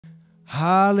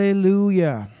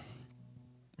Hallelujah.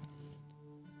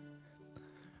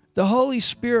 The Holy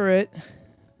Spirit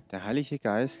Der Heilige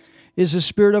Geist is the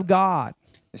Spirit of God.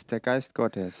 ist der Geist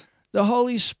Gottes. The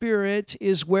Holy Spirit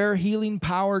is where healing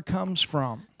power comes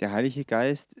from. Der Heilige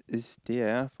Geist ist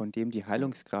der, von dem die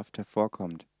Heilungskraft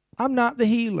hervorkommt. I'm not the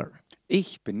healer.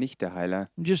 Ich bin nicht der Heiler.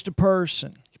 I'm just a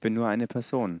person. Ich bin nur eine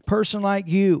Person. Person like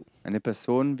you. Eine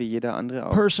Person wie jeder andere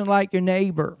auch. Person like your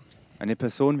neighbor. Eine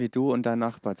Person wie du und dein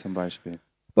Nachbar zum Beispiel.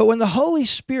 But when the Holy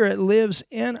Spirit lives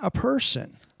in a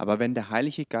person, Aber wenn der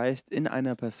Heilige Geist in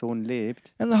einer Person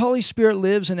lebt and the Holy Spirit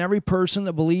lives in every person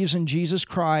that believes in Jesus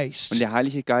Christ, und der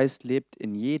Heilige Geist lebt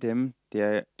in jedem,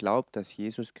 der glaubt, dass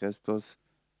Jesus Christus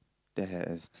der Herr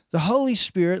ist. the Holy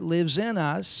Spirit lives in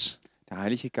us, Der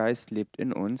Heilige Geist lebt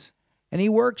in uns and He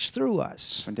works through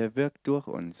us. und er wirkt durch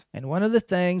uns. And one of the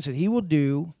things that He will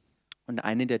do Und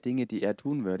eine der Dinge, die er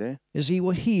tun würde, is He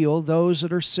will heal those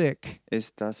that are sick.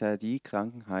 ist, dass er die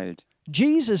Kranken heilt.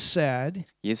 Jesus said,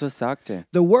 Jesus sagte,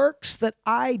 the works that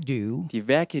I do, die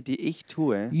Werke, die ich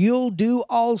tue, you'll do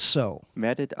also.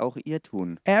 werdet auch ihr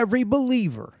tun. Every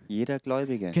believer Jeder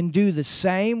Gläubige can do the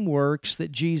same works that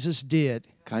Jesus did.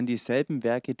 kann dieselben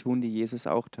Werke tun, die Jesus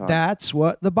auch tat. That's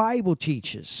what the Bible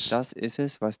teaches. Das ist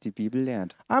es, was die Bibel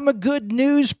lehrt. I'm a good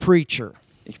news preacher.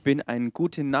 Ich bin ein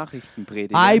guter I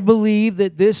Nachrichtenprediger. believe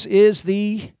that this is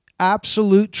the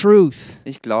absolute truth.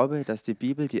 Ich glaube, dass die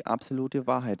Bibel die absolute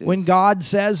Wahrheit When ist. God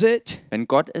says it, Wenn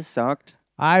Gott es sagt,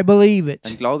 I believe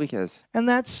dann it. glaube ich es. And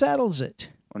that settles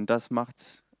it. Und das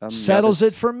macht's, Settles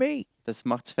it for me. das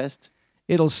macht's fest.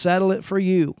 It'll settle it for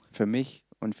you. Für mich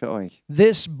und für euch.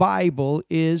 This Bible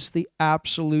is the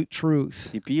absolute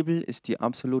truth. Die Bibel ist die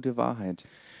absolute Wahrheit.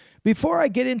 Before I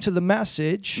get into the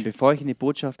message, Und bevor ich in die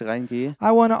Botschaft reingehe, I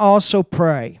want to also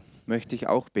pray. möchte ich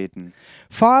auch beten.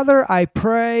 Father, I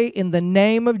pray in the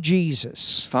name of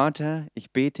Jesus Vater, ich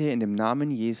bete in dem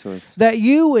Namen Jesus, that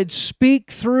you would speak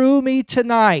through me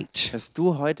tonight. dass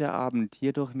du heute Abend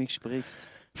hier durch mich sprichst.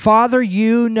 Father,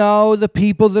 you know the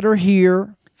people that are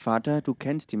here. Vater, du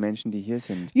kennst die Menschen, die hier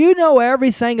sind. You know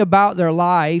everything about their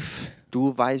life.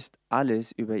 Du weißt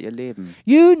alles über ihr Leben.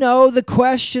 You know the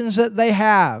questions that they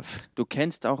have. Du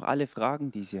kennst auch alle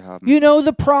Fragen, die sie haben. You know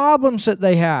the problems that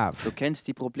they have. Du kennst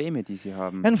die Probleme, die sie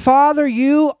haben. And Father,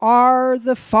 you are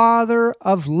the Father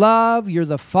of love. You're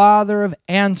the Father of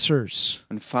answers.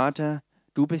 Und Vater,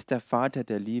 du bist der Vater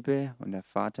der Liebe und der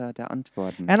Vater der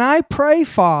Antworten. And I pray,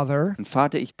 Father, Und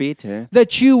Vater, ich bete,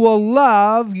 that you will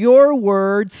love your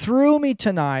word through me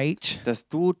tonight. dass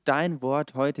du dein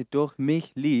Wort heute durch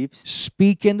mich liebst,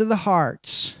 Speak into the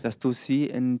hearts dass du sie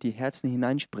in die Herzen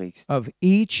hineinsprichst, of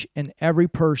each and every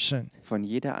person. von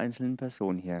jeder einzelnen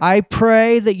Person hier. I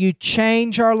pray that you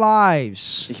change our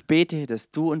lives, Ich bete,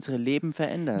 dass du unsere Leben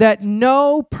veränderst, that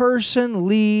no person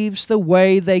leaves the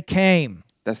way they came.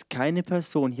 dass keine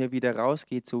Person hier wieder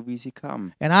rausgeht, so wie sie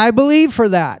kam. And I believe for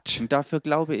that. Und dafür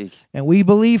glaube ich. And we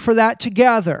believe for that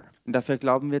together. Und dafür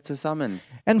glauben wir zusammen.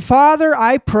 And Father,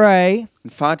 I pray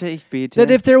Und Vater, ich that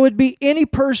bete, if there would be any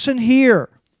person here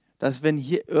dass wenn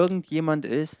hier irgendjemand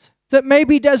ist, that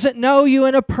maybe doesn't know you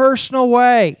in a personal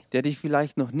way, der dich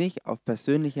vielleicht noch nicht auf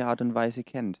persönliche Art und Weise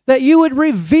kennt, that you would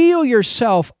reveal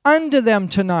yourself unto them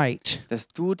tonight. dass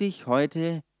du dich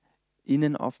heute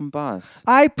ihnen offenbarst.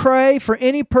 I pray for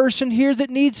any person here that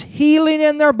needs healing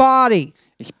in their body,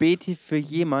 Ich bete für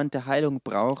jemand, der Heilung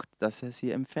braucht, dass er sie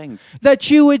empfängt. that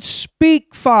you would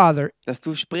speak, Father, Dass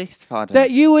du sprichst, Vater. that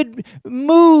you would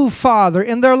move, Father,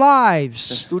 in their lives,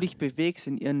 Dass du dich bewegst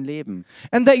in ihrem Leben.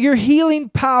 and that your healing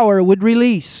power would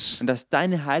release Und dass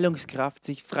deine Heilungskraft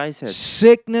sich freisetzt.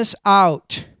 sickness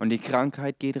out, Und die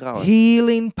Krankheit geht raus.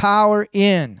 healing power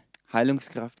in.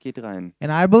 Heilungskraft geht rein. And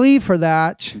I believe for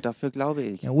that, Und dafür glaube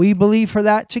ich. and we believe for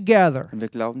that together. Und wir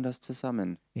glauben das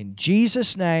zusammen. In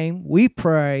Jesus' name we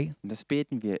pray. Und das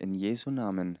beten wir in Jesu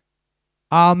Namen.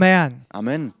 Amen.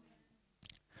 Amen.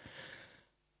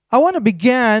 I want to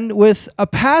begin with a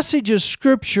passage of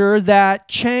scripture that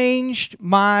changed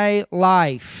my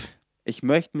life. Ich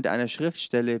möchte mit einer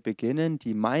Schriftstelle beginnen,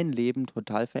 die mein Leben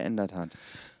total verändert hat.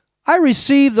 I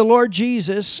received the Lord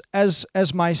Jesus as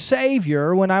my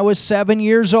Savior when I was 7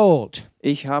 years old.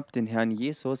 Ich habe den Herrn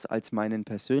Jesus als meinen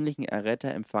persönlichen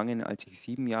Erretter empfangen, als ich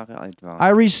 7 Jahre alt war.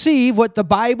 I received what the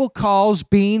Bible calls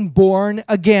being born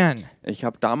again. Ich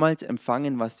habe damals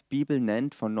empfangen, was die Bibel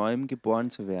nennt, von neuem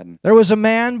geboren zu werden. There was a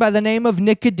man by the name of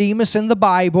Nicodemus in the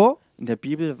Bible. In der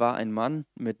Bibel war ein Mann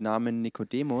mit Namen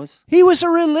Nikodemus He was a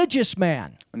religious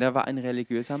man. und er war ein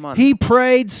religiöser Mann. He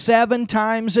prayed 7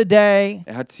 times a day.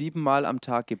 Er hat 7-mal am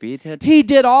Tag gebetet. He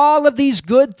did all of these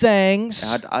good Er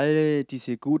things. hat alle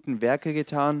diese guten Werke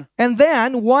getan. And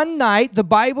then one night, the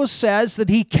Bible says that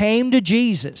he came to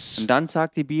Jesus. Und dann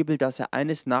sagt die Bibel, dass er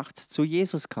eines Nachts zu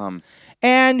Jesus kam.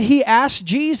 And he asked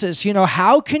Jesus,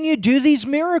 how can you do these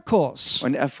miracles?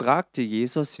 Und er fragte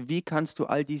Jesus, wie kannst du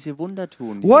all diese Wunder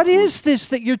tun? die What du tust? is this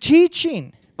that you're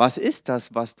teaching? Was ist das,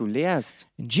 was du lehrst?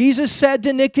 And Jesus said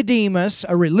to Nicodemus,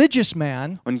 a religious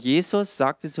man, Und Jesus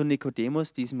sagte zu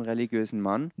Nikodemus, diesem religiösen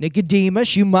Mann,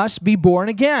 Nicodemus, you must be born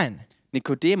again.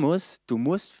 Nikodemus, du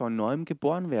musst von neuem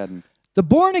geboren werden. The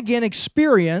born again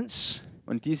experience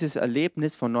Und dieses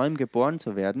Erlebnis, von neuem geboren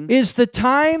zu werden, is the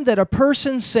time that a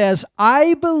person says,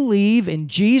 I believe in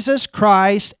Jesus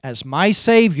Christ as my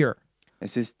Savior.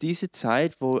 es ist diese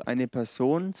Zeit, wo eine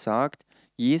Person sagt,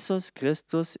 Jesus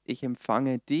Christus, ich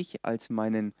empfange dich als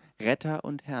meinen Retter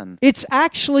und Herrn. It's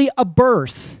actually a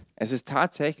birth. Es ist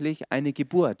tatsächlich eine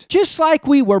Geburt. Just like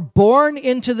we were born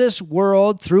into this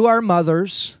world through our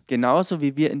mothers, Genauso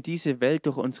wie wir in diese Welt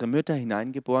durch unsere Mütter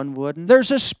hineingeboren wurden,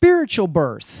 there's a spiritual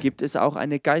birth. gibt es auch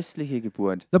eine geistliche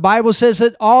Geburt. The Bible says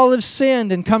that all have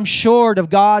sinned and come short of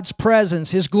God's presence,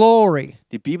 His glory.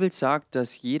 Die Bibel sagt,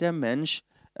 dass jeder Mensch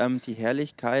die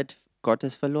Herrlichkeit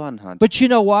Gottes verloren hat. But you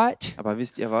know what? Aber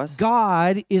wisst ihr was?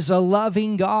 God is a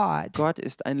loving God. Gott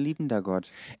ist ein liebender Gott.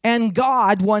 And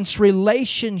God wants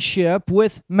relationship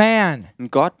with man.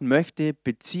 Und Gott möchte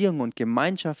Beziehung und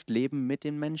Gemeinschaft leben mit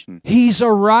den Menschen. He's a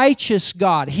righteous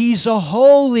God. He's a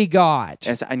holy God.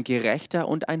 Er ist ein gerechter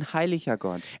und ein heiliger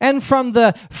Gott. And from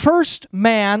the first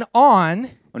man on,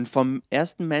 Und vom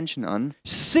ersten Menschen an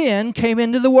sin came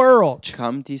into the world.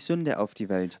 kam die Sünde auf die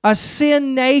Welt. A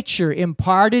sin nature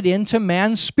imparted into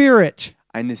man's spirit.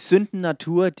 Eine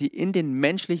Sündennatur, die in den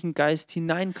menschlichen Geist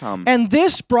hineinkam. And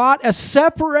this brought a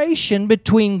separation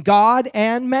between God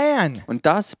and man. Und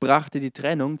das brachte die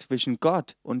Trennung zwischen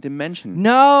Gott und dem Menschen.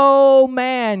 No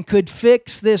man could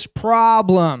fix this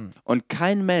problem Und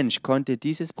kein Mensch konnte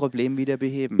dieses Problem wieder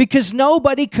beheben. because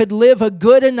nobody could live a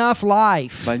good enough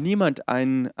life. Weil niemand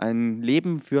ein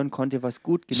Leben führen konnte, was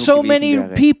gut genug So gewesen many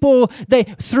wäre. people,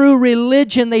 through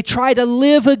religion, they try to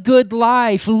live a good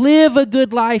life,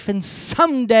 and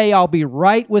someday I'll be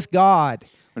right with God.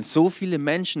 Und so viele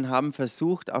Menschen haben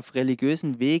versucht, auf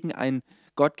religiösen Wegen ein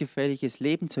gottgefälliges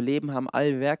Leben zu leben, haben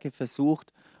all Werke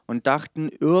versucht und dachten,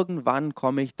 irgendwann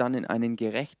komme ich dann in einen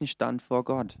gerechten Stand vor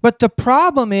Gott. But the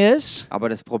problem is, Aber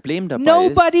das Problem dabei ist,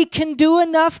 nobody can do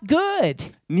enough good.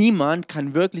 niemand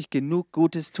kann wirklich genug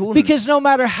Gutes tun. Because no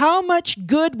matter how much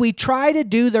good we try to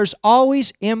do, there's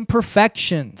always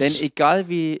imperfections. Denn egal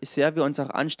wie sehr wir uns auch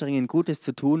anstrengen, Gutes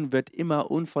zu tun, wird immer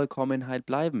Unvollkommenheit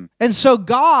bleiben. And so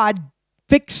God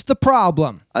fixed the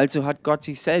problem. Also hat Gott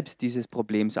sich selbst dieses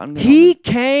Problems He angenommen.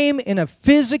 came in a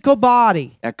physical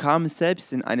body, Er kam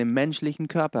selbst in einem menschlichen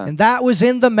Körper. and that was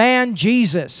in the man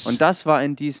Jesus. Und das war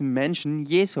in diesem Menschen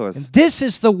Jesus. And this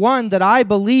is the one that I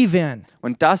believe in.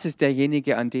 Und das ist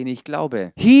derjenige, an den ich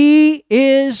glaube. He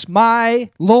is my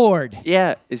Lord.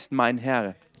 Er ist mein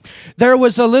Herr. There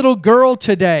was a little girl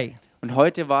today, Und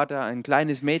heute war da ein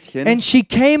kleines Mädchen and she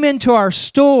came into our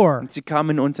store, und sie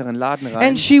kam in unseren Laden rein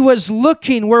and she was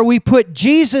looking where we put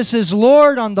Jesus as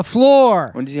Lord on the floor.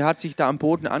 und sie hat sich da am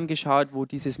Boden angeschaut, wo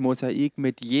dieses Mosaik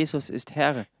mit Jesus ist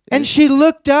Herr And ist. she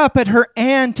looked up at her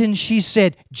aunt and she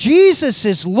said, Jesus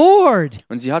is Lord.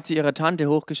 Und sie hat zu ihrer Tante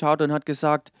hochgeschaut und hat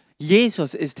gesagt,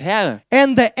 Jesus ist Herr.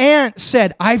 And the aunt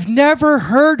said, I've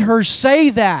never heard her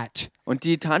say that. Und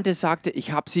die Tante sagte,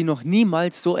 ich habe sie noch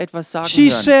niemals so etwas sagen She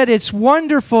hören. said, it's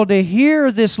wonderful to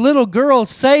hear this little girl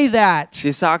say that.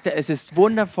 Sie sagte, es ist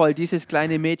wundervoll, dieses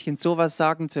kleine Mädchen sowas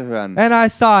sagen zu hören. And I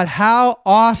thought, how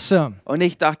awesome Und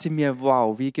ich dachte mir,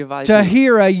 wow, wie to gewaltig.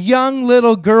 hear a young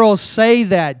little girl say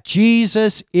that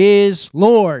Jesus is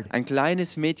Lord. Ein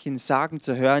kleines Mädchen sagen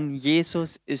zu hören,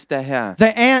 Jesus ist der Herr.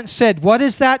 The aunt said, what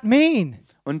does that mean?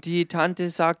 Und die Tante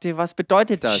sagte, was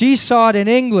bedeutet das? She saw it in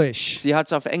English. Sie hat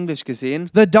es auf Englisch gesehen.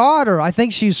 The daughter, I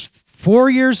think she's 4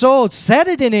 years old, said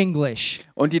it in English.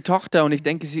 Und die Tochter, und ich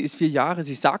denke, sie ist 4 Jahre,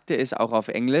 sie sagte es auch auf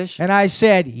Englisch. And I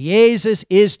said, Jesus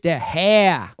is the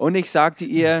Herr. Und ich sagte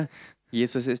ihr,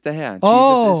 Jesus ist der Herr.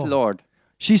 Oh. Jesus ist Lord.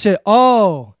 She said,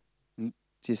 oh,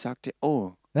 Sie sagte,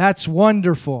 oh, that's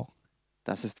wonderful.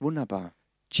 das ist wunderbar.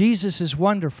 Jesus is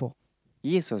wonderful.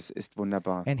 Jesus ist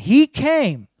wunderbar. And he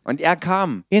came Und er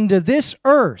kam into this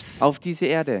earth auf diese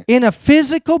Erde in a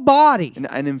physical body. in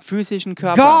einem physischen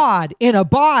Körper. God in a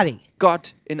body.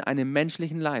 Gott in einem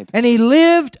menschlichen Leib. And he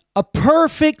lived a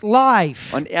perfect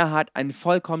life. Und er hat ein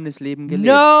vollkommenes Leben gelebt.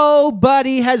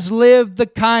 Nobody has lived the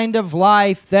kind of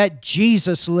life that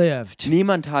Jesus lived.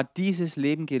 Niemand hat dieses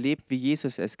Leben gelebt, wie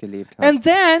Jesus es gelebt hat. And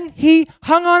then he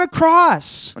hung on a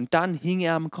cross. Und dann hing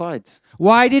er am Kreuz.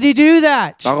 Why did he do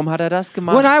that? Warum hat er das When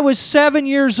gemacht? I was 7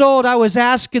 years old, I was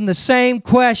asking the same Als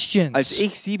questions.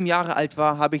 ich 7 Jahre alt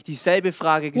war, habe ich dieselbe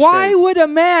Frage Why gestellt. would a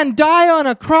man die on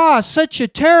a cross such a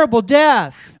terrible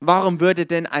death? Warum würde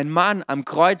denn ein Mann am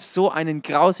Kreuz so einen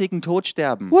grausigen Tod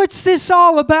sterben? What's this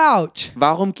all about?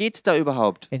 Warum geht's da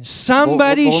überhaupt? And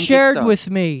somebody worum geht's shared da? with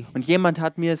me Und jemand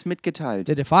hat mir es mitgeteilt,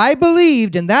 that if I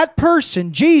believed in that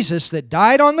person, Jesus, that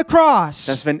died on the cross,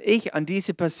 dass wenn ich an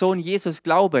diese Person Jesus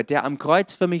glaube, der am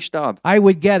Kreuz für mich starb, I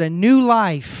would get a new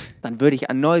life. dann würde ich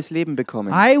ein neues Leben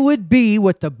bekommen. I would be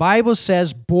what the Bible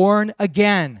says, born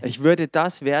again. Ich würde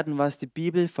das werden, was die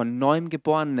Bibel von neuem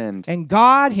geboren nennt. And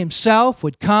God himself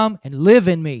would come and live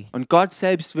in me. Und Gott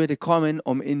selbst würde kommen,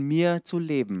 um in mir zu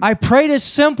leben. I prayed a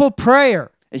simple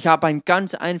prayer. Ich habe ein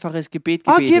ganz einfaches Gebet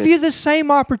I'll give you gebetet. the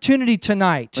same opportunity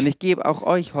tonight. Und ich gebe auch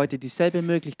euch heute dieselbe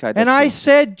Möglichkeit And I dazu.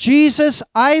 said, Jesus,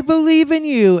 I believe in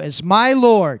you as my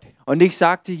Lord. Und ich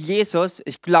sagte, Jesus,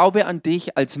 ich glaube an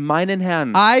dich als meinen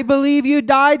Herrn. I believe you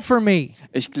died for me.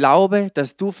 Ich glaube,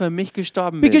 dass du für mich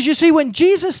gestorben Because bist. you see, when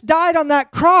Jesus died on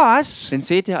that cross, Denn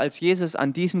seht ihr, als Jesus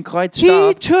an diesem Kreuz he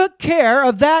starb, took care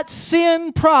of that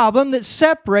sin problem that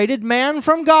separated man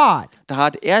from God. da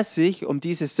hat er sich um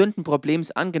dieses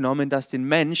Sündenproblems angenommen, das den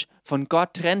Mensch von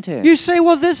Gott trennte. You say,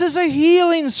 well, this is a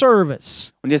healing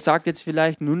service. Und ihr sagt jetzt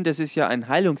vielleicht, nun, das ist ja ein Did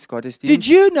Heilungsgottesdienst.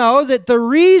 you know that the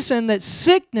reason that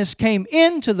sickness came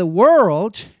into the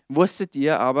world Wusstet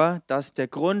ihr aber, dass der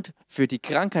Grund für die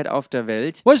Krankheit auf der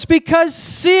Welt was because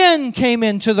sin came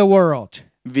into the world?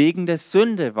 wegen der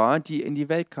Sünde war, die in die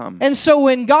Welt kam? And so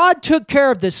when God took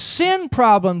care of the sin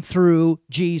problem through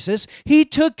Jesus, he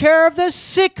took care of the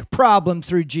sick problem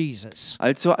through Jesus.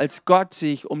 Also als Gott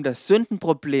sich um das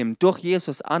Sündenproblem durch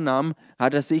Jesus annahm,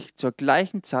 hat er sich zur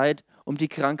gleichen Zeit um die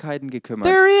Krankheiten gekümmert.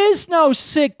 There is no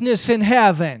sickness in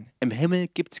heaven. Im Himmel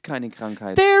gibt es keine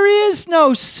Krankheit. There is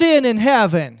no sin in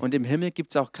heaven. Und im Himmel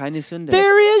gibt es auch keine Sünde.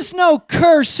 There is no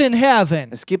curse in heaven.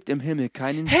 Es gibt im Himmel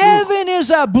keinen Fluch. Heaven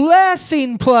is a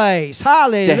blessing place.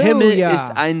 Der Himmel ist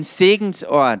Hallelujah. ein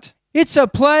Segensort. It's a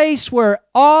place where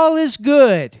all is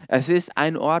good. Es ist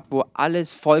ein Ort, wo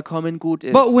alles vollkommen gut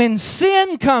ist. But when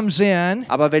sin comes in,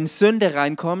 Aber wenn Sünde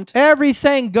reinkommt,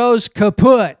 everything goes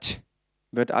kaput.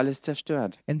 wird alles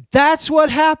zerstört. And that's what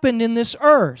happened in this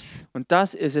earth. Und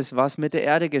das ist es, was mit der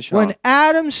Erde geschah. When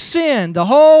Adam sinned, the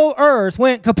whole earth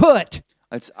went kaput.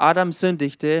 Als Adam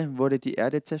sündigte, wurde die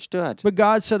Erde zerstört. But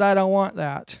God said, I don't want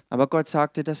that. Aber Gott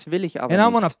sagte, das will ich aber And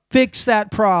I'm going to nicht. fix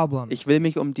that problem. Ich will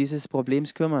mich um dieses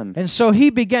Problems kümmern. And so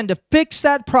he began to fix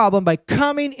that problem by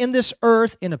coming in this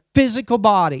earth in a physical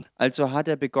body. Also hat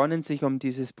er begonnen, sich um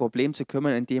dieses Problem zu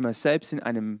kümmern, indem er selbst in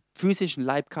einem physischen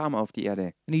Leib kam auf die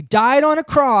Erde. And he died on a Und er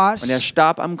cross.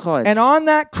 starb am Kreuz. And on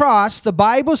that cross, the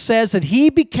Bible says that he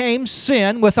became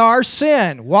sin with our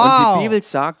sin. Und die Wow. Bibel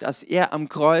sagt, dass er am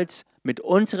Kreuz mit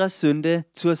unserer Sünde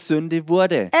zur Sünde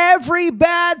wurde. Every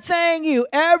bad thing you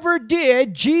ever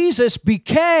did, Jesus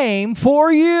became for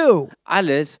you.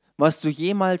 Alles, was du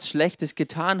jemals Schlechtes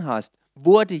getan hast,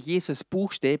 wurde Jesus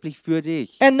buchstäblich für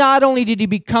dich. And not only did he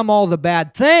become all the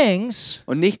bad things,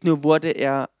 Und nicht nur wurde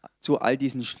er zu all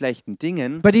diesen schlechten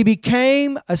Dingen, but he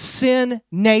became a sin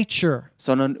nature.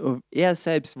 sondern er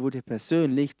selbst wurde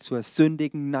persönlich zur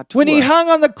sündigen Natur. When he hung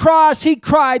on the cross, he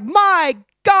cried, my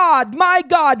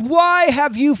God, why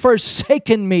have you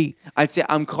forsaken me? Als er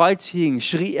am Kreuz hing,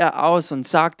 schrie er aus und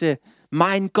sagte,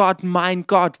 mein Gott,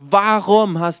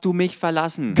 warum hast du mich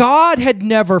verlassen? God had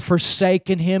never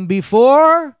forsaken him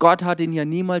before. Gott hat ihn ja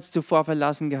niemals zuvor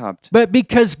verlassen gehabt. But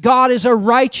because God is a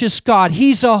righteous God,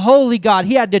 he's a holy God,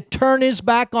 he had to turn his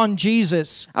back on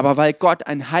Jesus. Aber weil Gott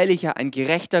ein heiliger, ein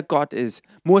gerechter Gott ist,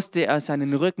 musste er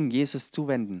seinen Rücken Jesus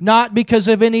zuwenden. Not because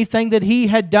of anything that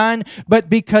he had done, but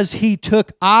because he took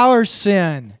our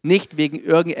sin. Nicht wegen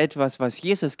irgendetwas, was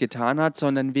Jesus getan hat,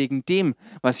 sondern wegen dem,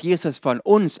 was Jesus von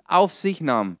uns auf sich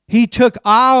nahm. He took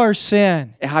our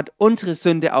sin. Er hat unsere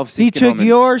Sünde auf He sich took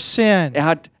genommen. your sin. Er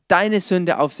hat deine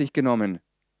Sünde auf sich genommen.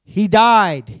 He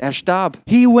died. Er starb.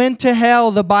 He went to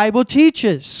hell, the Bible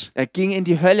teaches, Er ging in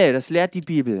die Hölle, das lehrt die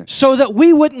Bibel. so that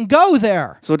we wouldn't go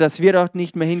there. So dass wir dort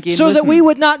nicht mehr hingehen So that we müssen.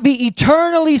 would not be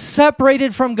eternally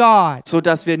separated from God. So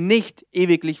dass wir nicht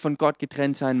ewiglich von Gott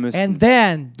getrennt sein müssen. And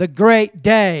then the great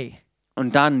day,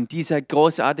 Und dann dieser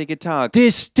großartige Tag,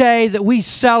 this day that we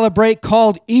celebrate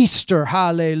called Easter. dieser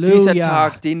Hallelujah.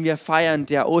 Tag, den wir feiern,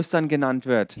 der Ostern genannt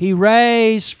wird, He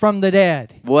raised from the dead.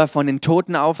 wo er von den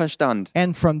Toten auferstand.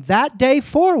 And from that day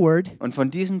forward, Und von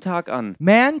diesem Tag an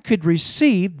man could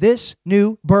receive this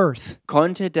new birth.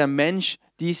 konnte der Mensch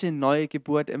diese neue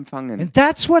Geburt empfangen. And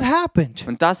that's what happened.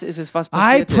 Und das ist es, was I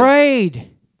passierte.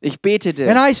 prayed Ich betete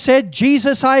and I said,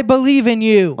 Jesus, I believe in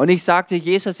you. und ich sagte,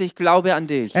 Jesus, ich glaube an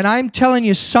dich. And I'm telling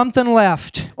you, something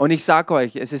left. Und ich sage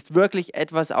euch, es ist wirklich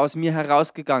etwas aus mir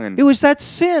herausgegangen. It was that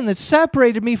sin that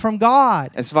separated me from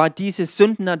God. Es war diese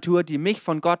Sündennatur, die mich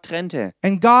von Gott trennte.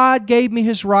 And God gave me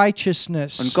His Und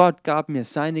righteousness. Gott gab mir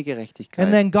seine And Gerechtigkeit.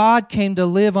 then God came to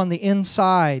live on the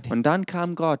inside. Und dann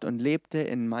kam Gott und lebte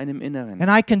in meinem Inneren.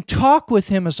 And I can talk with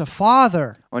Him as a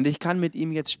father. Und ich kann mit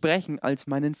ihm jetzt sprechen als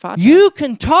meinen Vater. You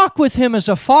can talk with Him as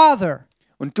a father.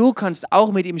 Und du kannst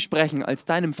auch mit ihm sprechen als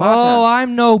deinem Oh, Vater.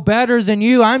 I'm no better than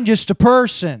you. I'm just a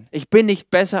person. Ich bin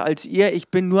nicht besser als ihr, ich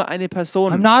bin nur eine I'm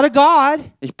Person. not a God.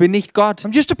 Ich bin nicht Gott,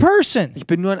 I'm just a person. ich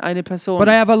bin nur eine Person. But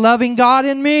I have a loving God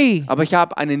in me. Aber ich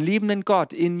habe einen liebenden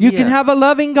Gott in You can mir. have a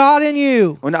loving God in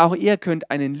you. Und auch ihr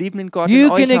könnt einen liebenden Gott in You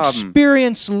can euch haben.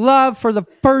 experience love for the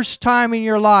first time in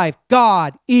your life.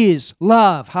 God is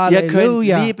love. Ihr könnt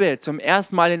Hallelujah. Liebe zum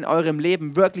ersten Mal in eurem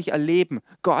Leben wirklich erleben.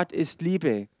 Gott ist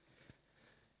Liebe.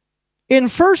 In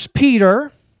 1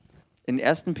 Peter, In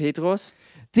 1. Petrus,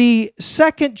 the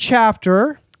second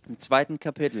chapter, im 2.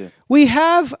 Kapitel, we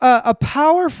have a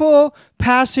powerful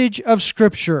passage of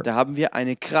Scripture. da haben wir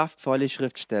eine kraftvolle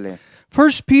Schriftstelle.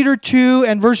 1 Peter 2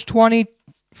 and verse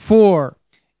 24.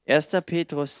 1.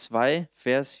 Petrus 2,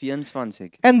 Vers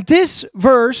 24. And this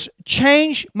verse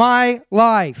changed my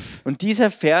life. Und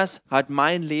dieser Vers hat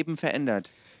mein Leben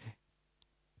verändert.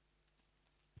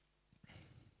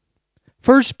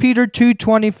 1 Peter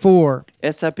 2:24.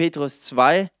 1. Petrus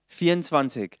 2,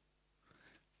 24.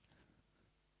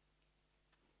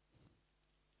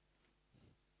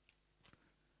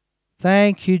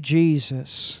 Thank you,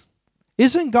 Jesus.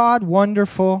 Isn't God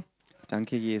wonderful?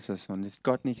 Danke, Jesus. Und ist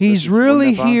Gott nicht He's wirklich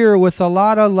really wunderbar? here with a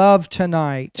lot of love Er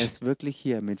tonight. ist wirklich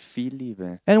hier mit viel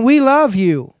Liebe. And we love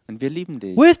you Und wir lieben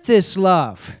dich with this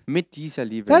love. mit dieser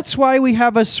Liebe. That's why we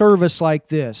have a service like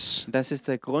this. Und das ist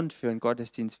der Grund für einen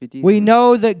Gottesdienst wie We diesen.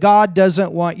 know that God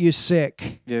doesn't want you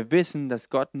sick. Wir wissen, dass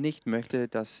Gott nicht möchte,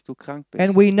 dass du krank bist.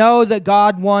 And we know that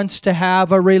God wants to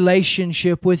have a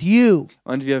relationship with you.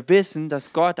 Und wir wissen,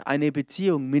 dass Gott eine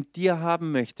Beziehung mit dir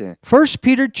haben möchte. 1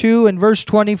 Peter 2 and verse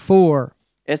 24.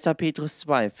 1. Petrus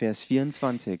 2, Vers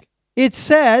 24. It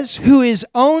says, who his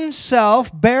own self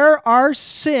bare our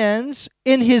sins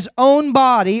in his own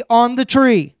body on the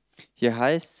tree. Hier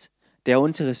heißt's, der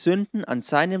unsere Sünden an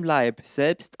seinem Leib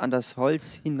selbst an das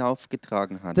Holz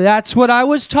hinaufgetragen hat. That's what I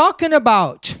was talking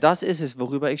about. Das ist es,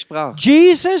 worüber ich sprach.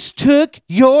 Jesus took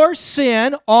your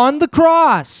sin on the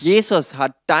cross Jesus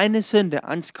hat deine Sünde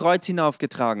ans Kreuz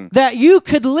hinaufgetragen, that you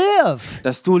could live,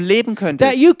 dass du leben that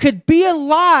könntest, you could be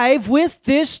alive with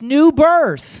this new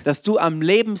birth. dass du am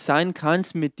Leben sein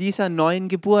kannst mit dieser neuen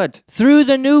Geburt. Through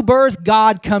the new birth,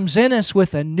 God comes in us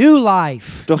with a new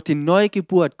life. Durch die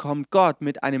Neugeburt kommt Gott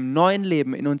mit einem neuen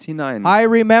Leben in uns hinein. I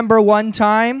remember one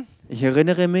time Ich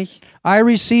erinnere mich, I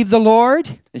received the Lord,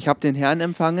 ich habe den Herrn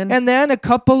empfangen and then a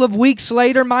couple of weeks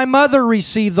later, my mother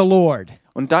received the Lord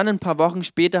und dann ein paar Wochen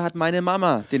später hat meine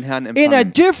Mama den Herrn in a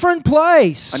empfangen. different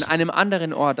place. An einem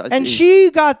anderen Ort als And ich.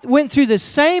 she went through the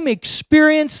same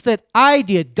experience that I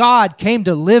did. God came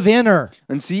to live in her.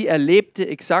 Und sie erlebte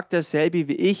exakt dasselbe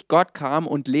wie ich. Gott kam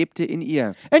und lebte in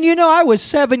ihr. And you know, I was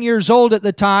 7 years old at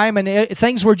the time, and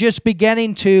things were just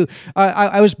beginning to,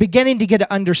 I was beginning to get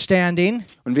an understanding.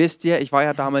 Und wisst ihr, ich war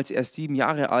ja damals erst 7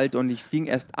 Jahre alt und ich fing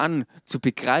erst an zu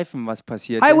begreifen, was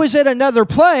passierte. I was at another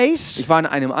place, Ich war an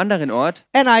einem anderen Ort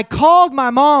and I called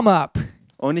my mom up.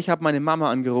 und ich habe meine Mama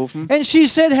angerufen And she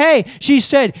said, hey, she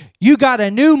said, you got a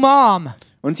new mom.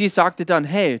 und sie sagte dann,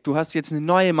 hey, du hast jetzt eine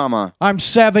neue Mama. I'm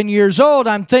 7 years old.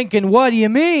 I'm thinking, what do you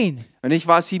mean? Und ich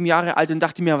war 7 Jahre alt und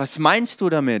dachte mir, was meinst du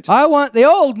damit? I want the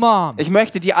old mom, Ich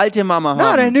möchte die alte Mama not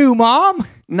a haben. new mom.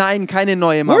 Nein, keine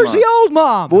neue Mama. Where's the old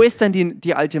mom? Wo ist denn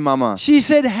die alte Mama? She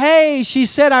said, hey, she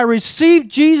said, I received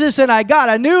Jesus and I got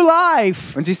a new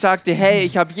life. Und sie sagte, hey,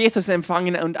 ich habe Jesus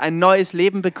empfangen und ein neues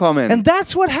Leben bekommen. And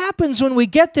that's what happens when we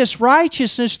get this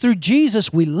righteousness through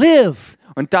Jesus. We live.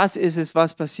 Und das ist es,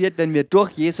 was passiert, wenn wir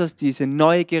durch Jesus diese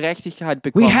neue Gerechtigkeit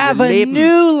bekommen. We have Wir a leben.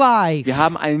 new life. Wir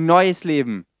haben ein neues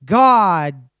Leben.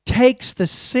 God takes the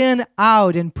sin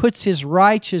out and puts his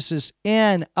righteousness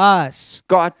in us.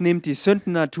 Gott nimmt die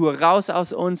Sündennatur raus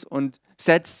aus uns und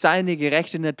setzt seine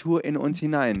gerechte Natur in uns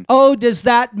hinein. Oh, does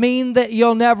that mean that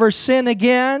you'll never sin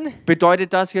again?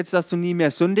 Bedeutet das jetzt, dass du nie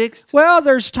mehr sündigst? Well,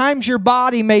 there's times your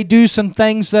body may do some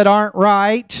things that aren't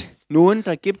right. Nun,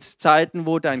 da gibt es Zeiten,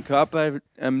 wo dein Körper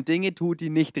Dinge tut, die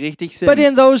nicht richtig But sind.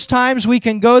 in those times we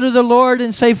can go to the Lord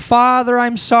and say, Father,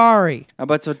 I'm sorry.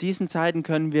 Aber zu diesen Zeiten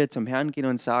können wir zum Herrn gehen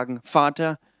und sagen,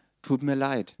 Vater, tut mir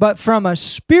leid. But from a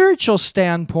spiritual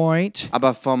standpoint,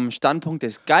 Aber vom Standpunkt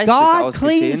des Geistes God aus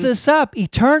cleans gesehen, us up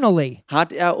eternally.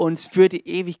 hat er uns für die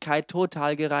Ewigkeit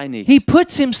total gereinigt. He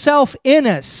puts himself in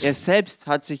Er us. selbst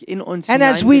hat sich in uns And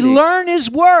as we hineingelegt. learn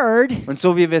his word, Und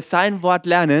so wie wir sein Wort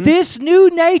lernen, this new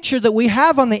nature that we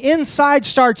have on the inside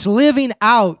starts living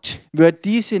out. wird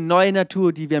diese neue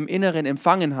Natur, die wir im Inneren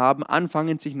empfangen haben,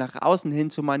 anfangen, sich nach außen hin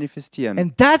zu manifestieren.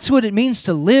 And that's what it means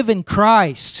to live in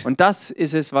Christ. Und das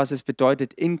ist es, was es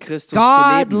bedeutet, in Christus zu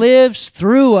God leben. lives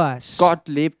through us Gott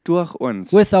lebt durch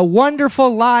uns with a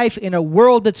wonderful life in a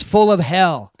world that's full of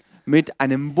hell. mit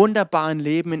einem wunderbaren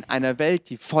Leben in einer Welt,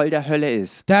 die voll der Hölle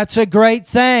ist. That's a great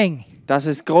thing. Das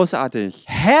ist großartig.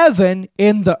 Heaven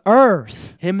in the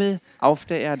earth. Himmel auf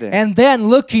der Erde. And then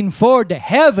looking forward to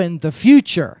heaven, the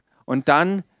future. Und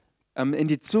dann in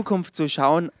die Zukunft zu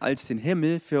schauen als den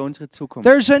Himmel für unsere Zukunft.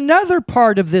 There's another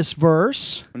part of this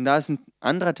verse. Und da ist ein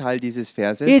anderer Teil dieses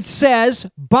Verses, It says,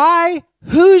 by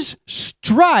whose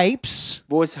stripes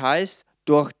wo es heißt,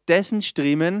 durch dessen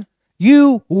Striemen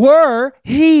you were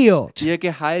healed. ihr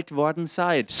geheilt worden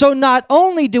seid. So not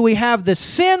only do we have the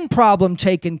sin problem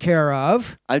taken care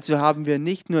of, Also haben wir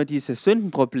nicht nur dieses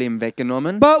Sündenproblem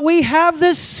weggenommen, but we have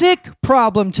the sick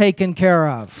problem taken care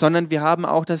of. sondern wir haben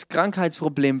auch das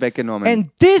Krankheitsproblem weggenommen. And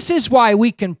this is why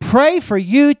we can pray for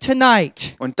you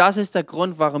tonight. Und das ist der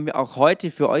Grund, warum wir auch heute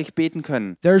für euch beten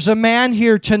können. There's a man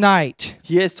here tonight.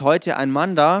 Hier ist heute ein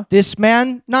Mann da. This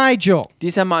man, Nigel.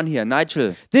 Dieser Mann hier,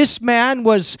 Nigel. This man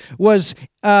was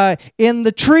in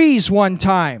the trees one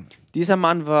time. Dieser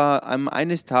Mann war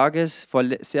eines Tages vor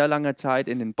sehr langer Zeit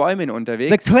in den Bäumen The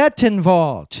unterwegs,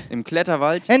 Klettenwald. im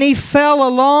Kletterwald. And he fell a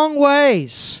long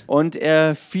ways. Und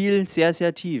er fiel sehr,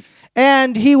 sehr tief.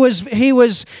 And he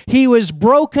was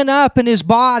broken up in his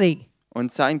body.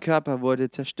 Und sein Körper wurde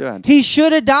zerstört. He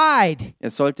should have died. Er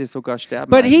sollte sogar sterben.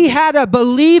 But he eigentlich. had a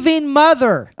believing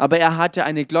mother Aber er hatte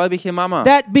eine gläubige Mama,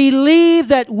 that believed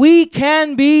that we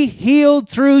can be healed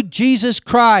through Jesus die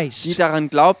Christ. daran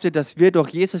glaubte, dass wir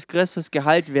durch Jesus Christus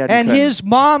geheilt werden And können. his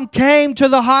mom came to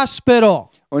the hospital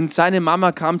Und seine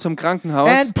Mama kam zum Krankenhaus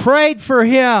and prayed for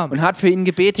him. und hat für ihn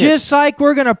gebetet. Just like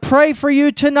we're going to pray for you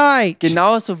tonight.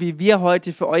 Genauso wie wir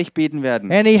heute für euch beten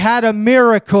werden. And he had a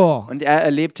miracle. Und er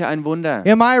erlebte ein Wunder.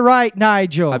 Am I right,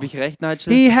 Nigel? Habe ich recht,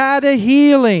 Nigel? He had a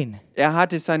healing. Er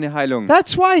hatte seine Heilung.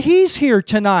 That's why he's here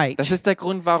tonight. Das ist der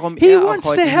Grund, warum He er auch wants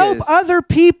to heute hier help ist. other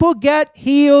people get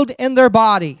healed in their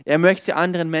body. Er möchte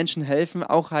anderen Menschen helfen,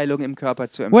 auch Heilung im Körper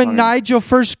zu When empfangen. Nigel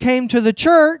first came to the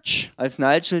church, Als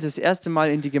Nigel das erste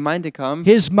Mal in die Gemeinde kam,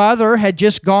 his mother had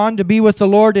just gone to be with the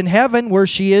Lord in heaven, where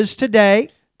she is today.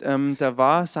 da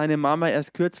war seine Mama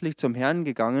erst kürzlich zum Herrn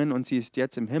gegangen und sie ist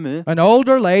jetzt im Himmel. An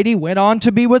older lady went on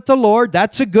to be with the Lord.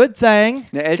 That's a good thing.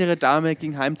 Eine ältere Dame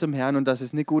ging heim zum Herrn und das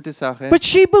ist eine gute Sache. But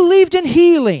she believed in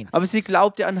healing. Aber sie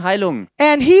glaubte an Heilung.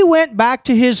 And he went back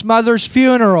to his mother's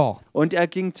funeral. Und er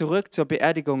ging zurück zur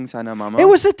Beerdigung seiner Mama. It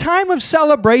was a time of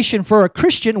celebration for a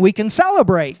Christian. We can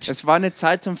celebrate. Es war eine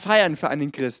Zeit zum Feiern für einen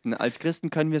Christen. Als Christen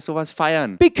können wir sowas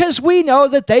feiern. Because we know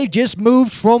that they just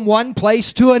moved from one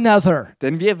place to another.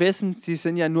 Denn wir wissen, sie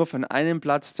sind ja nur von einem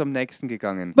Platz zum nächsten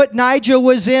gegangen. But Nigel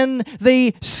was in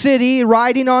the city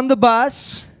riding on the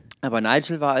bus. Aber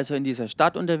Nigel war also in dieser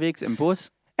Stadt unterwegs im Bus.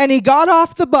 And he got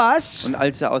off the bus. Und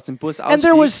als er aus dem Bus And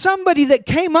there was ausstieg, somebody that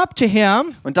came up to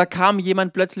him und da kam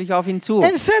jemand plötzlich auf ihn zu.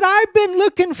 and said, I've been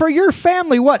looking for your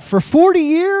family, what, for 40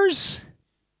 years?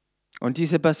 Und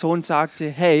diese Person sagte,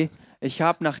 hey, ich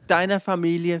habe nach deiner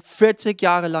Familie 40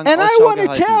 Jahre lang And I Ausschau want to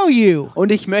gehalten. tell you.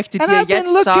 Und ich möchte And dir I've been jetzt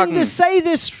looking sagen, to say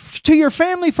this to your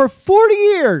family for 40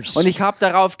 years. und ich habe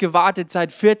darauf gewartet,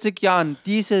 seit 40 Jahren,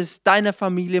 dieses deiner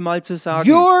Familie mal zu sagen.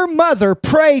 Your mother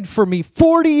prayed for me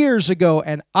 40 years ago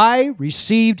and I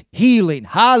received healing.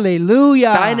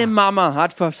 Hallelujah. Deine Mama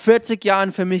hat vor 40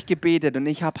 Jahren für mich gebetet und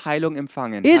ich habe Heilung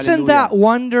empfangen. Isn't Halleluja. that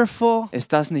wonderful?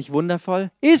 Ist das nicht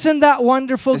wundervoll? Isn't that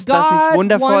wonderful? Ist das nicht God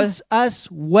wundervoll? wants us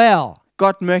well,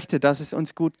 Gott möchte, dass es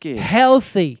uns gut geht,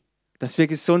 healthy, dass wir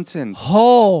gesund sind,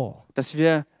 whole. dass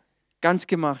wir ganz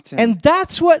gemacht sind. And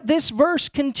that's what this verse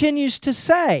continues to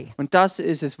say. Und das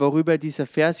ist es, worüber dieser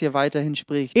Vers hier weiterhin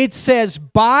spricht. It says,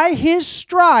 by his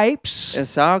stripes Er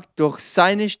sagt, durch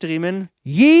seine Striemen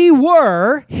ye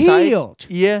were seid healed.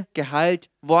 ihr geheilt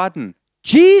worden.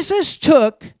 Jesus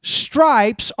took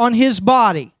stripes on his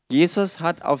body. Jesus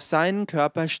hat auf seinen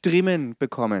Körper Striemen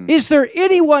bekommen. Is there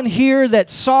anyone here that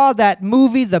saw that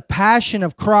movie, The Passion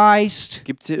of Christ?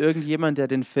 Gibt es hier irgendjemand, der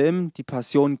den Film Die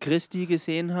Passion Christi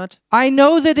gesehen hat? I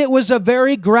know that it was a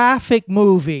very graphic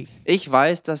movie, Ich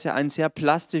weiß, dass er ein sehr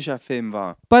plastischer Film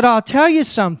war. but I'll tell you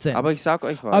something. Aber ich sag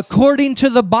euch was. According to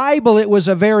the Bible, it was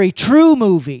a very true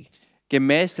movie.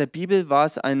 Gemäß der Bibel war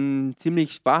es ein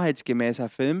ziemlich wahrheitsgemäßer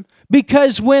Film.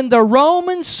 Because when the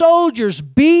Roman soldiers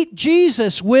beat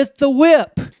Jesus with the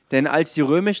whip, Denn als die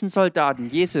römischen Soldaten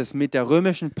Jesus mit der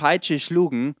römischen Peitsche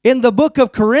schlugen, in the book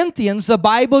of Corinthians, the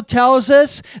Bible tells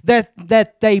us that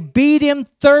they beat him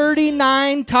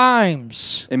 39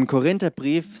 times. im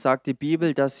Korintherbrief sagt die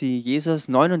Bibel, dass sie Jesus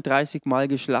 39 Mal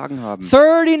geschlagen haben.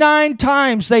 39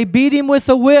 times they beat him with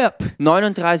a whip.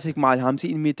 39 Mal haben sie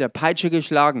ihn mit der Peitsche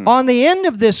geschlagen. On the end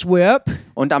of this whip,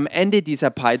 Und am Ende dieser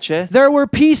Peitsche, there were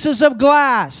pieces of da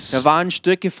glass. waren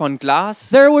Stücke von Glas,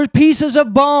 There were pieces of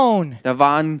bone. da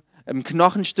waren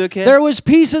Knochenstücke There was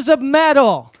pieces of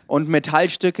metal. und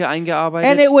Metallstücke And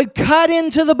eingearbeitet. it would cut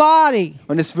into the body.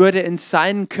 Und es würde in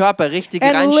seinen Körper richtig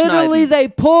And literally reinschneiden. they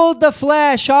pulled the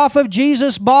flesh off of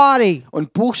Jesus' body.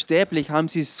 Und buchstäblich haben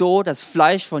sie so das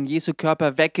Fleisch von Jesu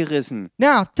Körper weggerissen.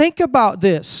 Now, think about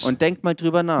this. Und denkt mal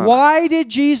drüber nach. Why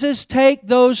did Jesus take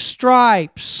those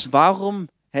stripes? Warum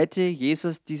hätte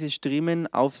Jesus diese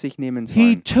Striemen auf sich nehmen He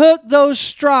sollen? took those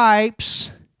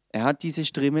stripes Er hat diese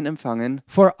Striemen empfangen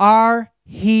for our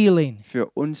healing. für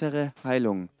unsere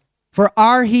Heilung. For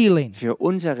our healing. Für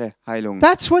unsere Heilung.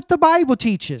 That's what the Bible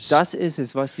teaches. Das ist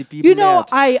es, was die Bibel You know,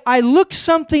 lehrt. I looked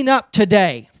something up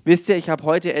today. Wisst ihr, ich habe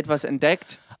heute etwas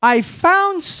entdeckt. I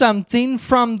found something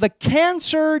from the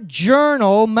Cancer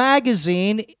Journal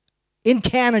magazine in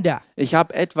Canada. Ich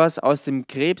habe etwas aus dem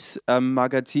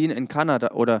Krebs-Magazin in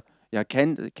Kanada oder ja,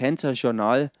 Cancer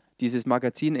Journal, dieses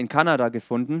Magazin in Kanada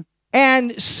gefunden.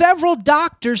 And several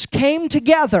doctors came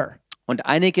together. Und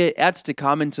einige Ärzte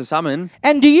kamen zusammen.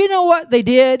 And do you know what they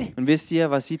did? Und wisst ihr,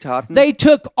 was sie taten? They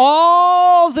took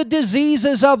all the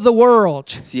diseases of the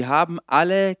world Sie haben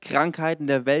alle Krankheiten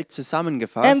der Welt and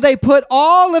zusammengefasst. they put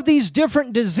all of these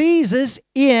different diseases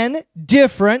in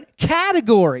different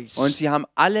categories. Und sie haben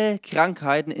alle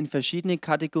Krankheiten in verschiedene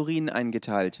Kategorien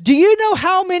eingeteilt. Do you know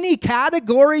how many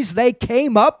categories they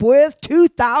came up with?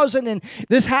 2000 and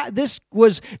this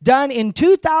was done in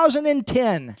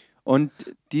 2010. Und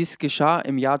dies geschah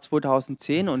im Jahr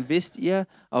 2010. Und wisst ihr,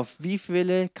 auf wie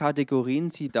viele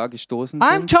Kategorien sie da gestoßen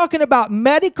I'm sind? talking about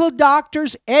medical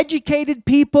doctors, educated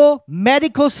people,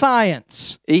 medical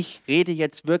science. Ich rede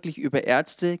jetzt wirklich über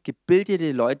Ärzte,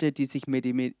 gebildete Leute, die sich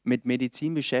mit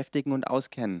Medizin beschäftigen und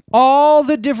auskennen. All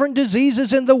the different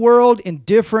diseases in the world in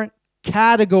different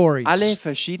categories. Alle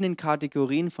verschiedenen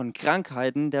Kategorien von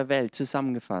Krankheiten der Welt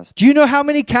zusammengefasst. Do you know how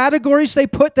many categories they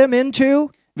put them into?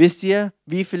 Wisst ihr,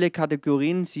 wie viele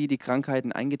Kategorien sie die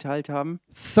Krankheiten eingeteilt haben?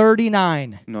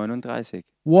 39. 39.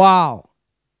 Wow.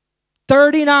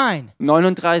 39.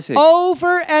 39.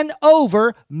 Over and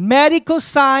over, medical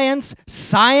science,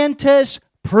 scientists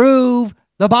prove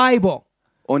the Bible.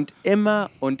 Und immer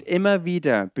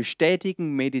wieder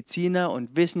bestätigen Mediziner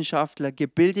und Wissenschaftler,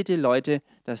 gebildete Leute,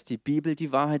 dass die Bibel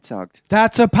die Wahrheit sagt.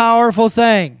 That's a powerful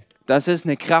thing. Das ist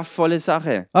eine kraftvolle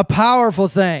Sache. A powerful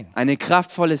thing. Eine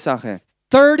kraftvolle Sache.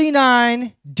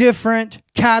 39 different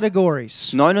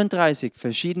categories. 39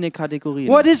 verschiedene Kategorien.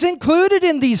 What is included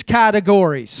in these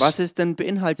categories? Was ist denn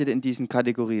beinhaltet in diesen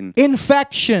Kategorien?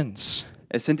 Infections,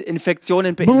 Es sind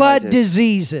Infektionen blood beinhaltet,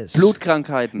 diseases,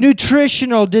 Blutkrankheiten,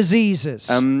 nutritional diseases,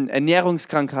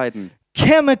 Ernährungskrankheiten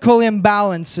chemical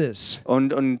imbalances,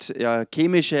 und ja,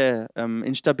 chemische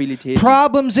Instabilitäten,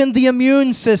 problems in the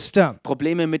immune system,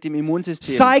 Probleme mit dem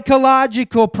Immunsystem,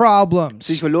 psychological problems,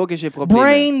 psychologische Probleme,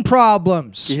 brain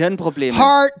problems, Gehirnprobleme,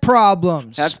 heart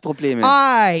problems, Herzprobleme,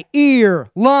 eye, ear,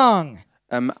 lung,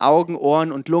 Augen-,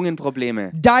 Ohren- und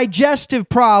Lungenprobleme, digestive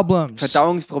problems,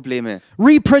 Verdauungsprobleme,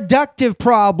 reproductive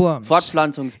problems,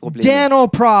 Fortpflanzungsprobleme, dental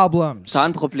problems,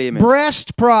 Zahnprobleme,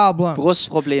 breast problems,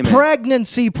 Brustprobleme,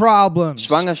 pregnancy problems,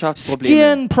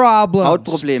 Schwangerschaftsprobleme, skin problems,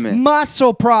 Hautprobleme,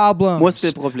 muscle problems,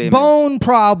 Muskelprobleme, bone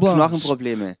problems,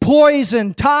 Knochenprobleme,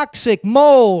 poison, toxic,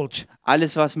 mold,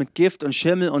 alles was mit Gift und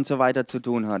Schimmel und so weiter zu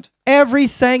tun hat.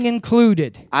 everything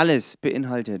included. Alles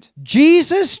beinhaltet.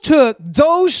 Jesus took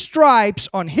those stripes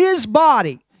on his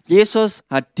body Jesus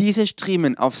hat diese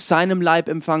Striemen auf seinem Leib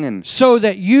empfangen, so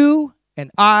that you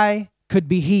and I could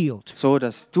be healed. so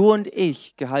dass du und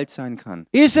ich geheilt sein kann.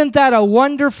 Isn't that a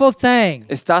wonderful thing?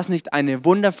 Ist das nicht eine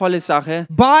wundervolle Sache?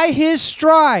 By his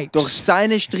stripes, Durch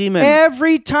seine Striemen,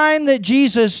 every time that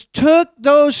Jesus took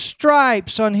those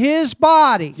stripes on his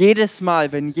body, jedes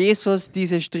Mal, wenn Jesus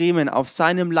diese Striemen auf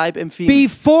seinem Leib empfing,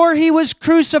 before he was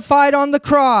crucified on the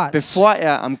cross, bevor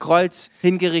er am Kreuz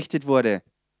hingerichtet wurde,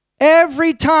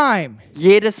 every time,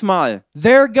 jedes Mal,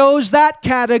 there goes that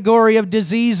category of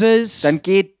diseases. dann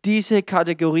geht diese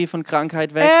Kategorie von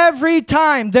Krankheit weg. Every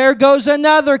time, there goes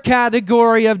another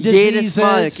category of Jedes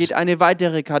Mal diseases. geht eine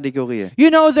weitere Kategorie. You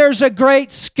know, there's a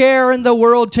great scare in the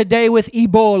world today with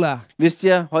Ebola. Wisst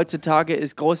ihr, heutzutage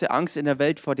ist große Angst in der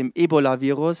Welt vor dem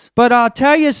Ebola-Virus. But I'll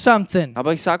tell you something.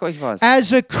 Aber ich sage euch was.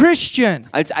 As a Christian,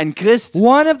 Als ein Christ,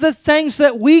 one of the things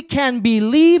that we can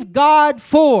believe God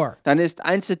for dann ist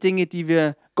eins der Dinge, die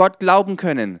wir Gott glauben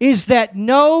können, is that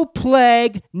no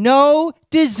plague, no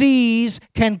disease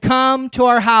can come to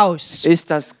our house.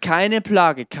 ist, dass keine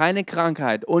Plage, keine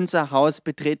Krankheit unser Haus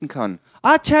betreten kann.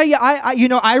 I'll tell you,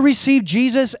 I received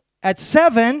Jesus at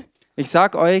 7, Ich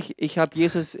sag euch, ich habe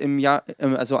Jesus im Jahr,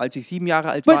 also als ich 7 Jahre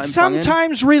alt war, but empfangen.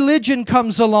 sometimes religion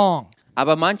comes along.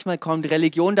 Aber manchmal kommt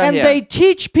Religion And they daher.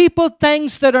 teach people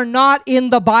things that are not in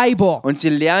the Bible. Und sie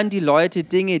lernen die Leute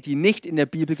Dinge, die nicht in der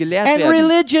Bibel gelehrt And werden.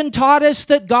 religion taught us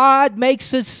that God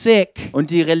makes us sick. Und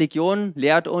die Religion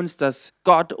lehrt uns, dass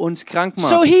Gott uns krank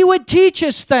So macht, he would teach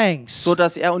us things. so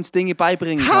dass er uns Dinge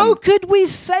beibringen How kann. could we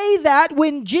say that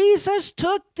when Jesus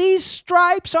took these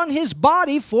stripes on his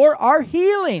body for our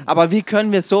healing? Aber wie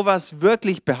können wir sowas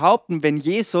wirklich behaupten, wenn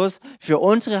Jesus für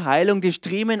unsere Heilung die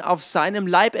Striemen auf seinem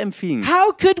Leib empfing?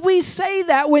 How could we say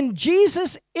that when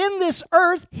Jesus in this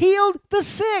earth healed the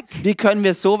sick? Wie können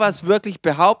wir sowas wirklich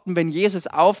behaupten, wenn Jesus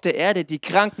auf der Erde die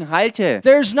Kranken heilte?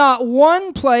 There's not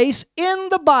one place in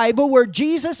the Bible where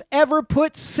Jesus ever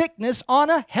put sickness on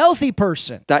a healthy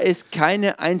person. Da ist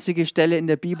keine einzige Stelle in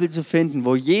der Bibel zu finden,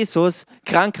 wo Jesus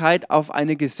Krankheit auf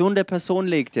eine gesunde Person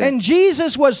legte. And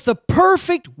Jesus was the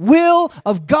perfect will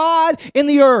of God in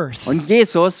the earth. Und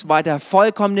Jesus war der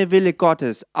vollkommene Wille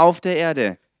Gottes auf der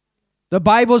Erde. The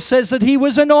Bible says that he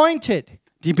was anointed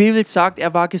Die Bibel sagt,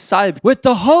 er war gesalbt with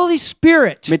the Holy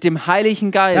Spirit. mit dem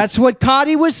Heiligen That's Geist. what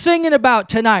Cody was singing about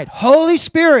tonight. Holy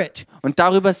Spirit. Und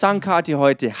darüber sang Kathi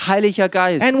heute, Heiliger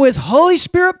Geist. And with Holy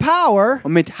Spirit power,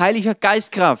 Und mit Heiliger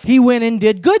Geistkraft he went and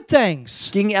did good things.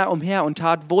 ging er umher und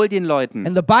tat wohl den Leuten.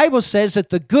 And the Bible says that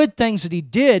the good things that he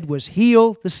did was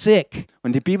heal the sick.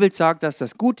 Und die Bibel sagt, dass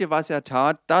das Gute, was er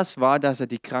tat, das war, dass er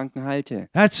die Kranken heilte.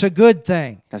 That's a good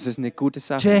thing. Das ist eine gute To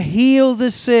Sache, heal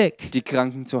the sick. die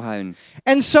Kranken zu heilen.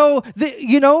 And so,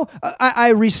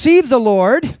 I received the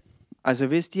Lord,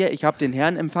 Also wisst ihr, ich habe den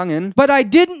Herrn empfangen, but I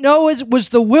didn't know it was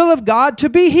the will of God to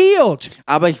be healed.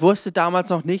 aber ich wusste damals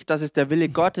noch nicht, dass es der Wille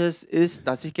Gottes ist,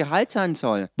 dass ich geheilt sein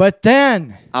soll. But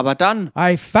then Aber dann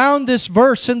I found this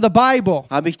verse in the Bible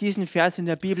habe ich diesen Vers in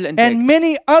der Bibel and entdeckt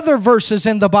many other verses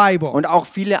in the Bible. und auch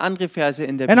viele andere Verse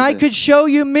in der And I Bibel. could show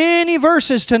you many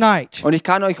verses tonight. Und ich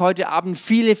kann euch heute Abend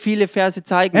viele, viele Verse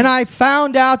zeigen. And I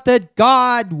found out that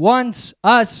God wants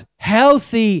us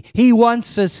healthy. He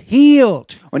wants us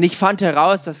healed. Und ich fand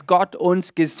heraus, dass Gott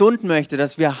uns gesund möchte,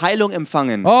 dass wir Heilung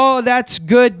empfangen. Oh, that's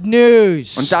good Und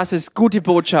news. das ist gute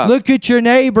Botschaft. Look at your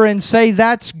neighbor and say,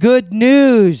 that's good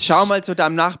news. Schau mal zu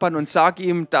deinem Nachbarn und sag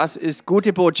ihm, das ist gute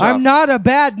I'm Botschaft. not a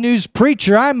bad news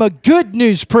preacher. I'm a good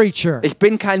news preacher. Ich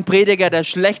bin kein Prediger, der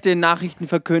schlechte Nachrichten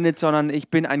verkündet, sondern ich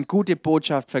bin ein gute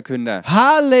Botschaftverkünder.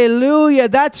 Hallelujah.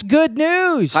 That's good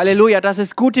news. Halleluja, das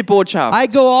ist gute Botschaft. I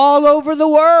go all over the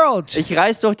world Ich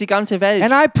reise durch die ganze Welt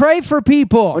and I pray for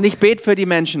people. und ich bete für die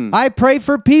Menschen. I pray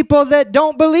for people that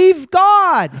don't believe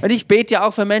God. Und ich bete ja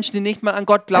auch für Menschen, die nicht mal an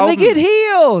Gott And they glauben. get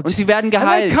healed. Und sie werden And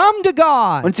they geheilt. come to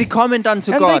God. Und sie kommen dann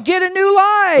zu And they Gott. get a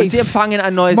new Und sie life. empfangen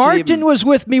ein neues Martin Leben. was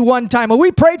with me one time and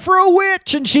we prayed for a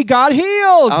witch and she got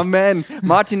healed. Amen.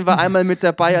 Martin war einmal mit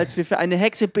dabei, als wir für eine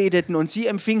Hexe beteten und sie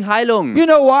empfing Heilung. You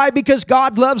know why? Because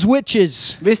God loves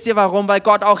witches. Wisst ihr warum? Weil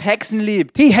Gott auch Hexen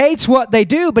liebt. He hates what they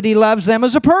do, but he loves them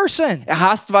as a person. Er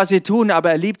hasst, was sie tun,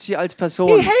 aber er liebt sie als He Person.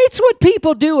 hates what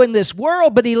people do in this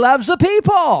world, but he loves the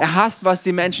people. Er hasst, was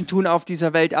die Menschen tun auf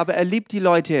dieser Welt, aber er liebt die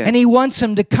Leute. And he wants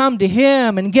them to come to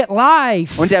him and get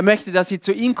life, Und er möchte, dass sie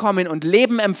zu ihm kommen und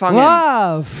Leben empfangen.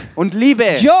 love, Und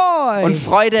Liebe. joy, Und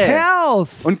Freude. health,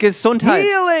 Und Gesundheit.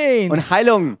 healing. Und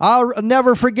Heilung. I'll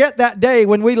never forget that day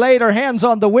when we laid our hands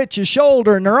on the witch's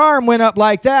shoulder and her arm went up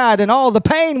like that and all the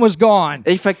pain was gone.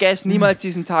 Ich vergesse niemals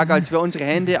diesen Tag, als wir unsere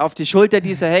Hände auf die Schulter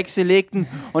dieser Hexe legten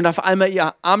und auf einmal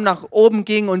ihr Arm nach oben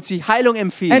ging und sie Heilung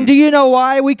empfing. And do you know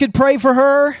why we could pray for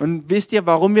her? Und wisst ihr,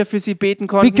 warum wir für sie beten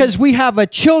konnten? Because we have a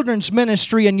children's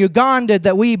ministry in Uganda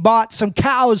that we bought some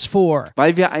cows for.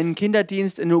 Weil wir einen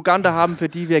Kinderdienst in Uganda haben, für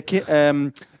die wir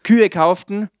Kühe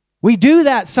kauften. We do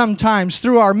that sometimes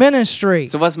through our ministry.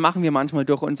 Sowas machen wir manchmal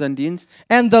durch unseren Dienst.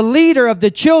 And the leader of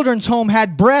the children's home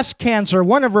had breast cancer.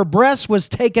 One of her breasts was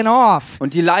taken off.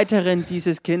 Und die Leiterin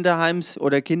dieses Kinderheims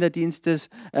oder Kinderdienstes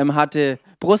hatte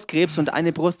Brustkrebs und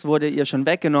eine Brust wurde ihr schon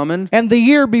weggenommen. And the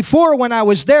year before when I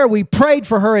was there, we prayed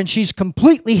for her and she's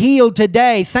completely healed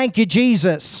today. Thank you,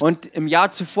 Jesus. Und im Jahr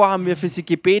zuvor haben wir für sie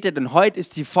gebetet und heute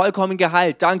ist sie vollkommen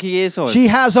geheilt. Danke, Jesus.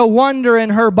 She has a wonder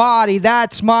in her body.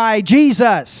 That's my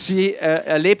Jesus. Sie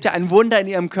erlebte ein Wunder in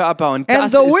ihrem Körper und And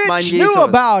das the ist mein witch knew Jesus.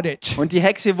 about it. Und die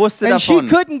Hexe wusste And she davon.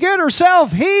 couldn't get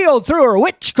herself healed through her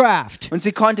witchcraft. Und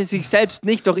sie konnte sich selbst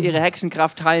nicht durch ihre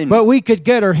Hexenkraft heilen. But we could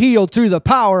get her healed through the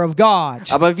power of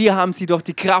God. Aber wir haben sie durch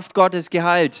die Kraft Gottes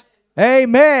geheilt.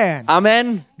 Amen.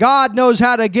 Amen. God knows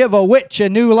how to give a witch a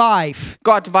new life.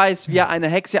 Gott weiß, wie er einer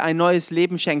Hexe ein neues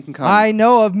Leben schenken kann. I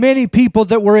know of many people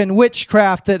that were in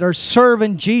witchcraft that are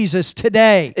serving Jesus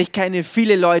today. Ich kenne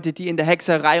viele Leute, die in der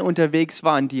Hexerei unterwegs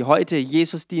waren, die heute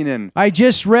Jesus dienen. I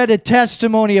just read a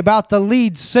testimony about the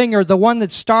lead singer, the one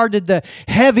that started the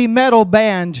heavy metal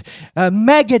band,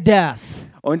 Megadeth.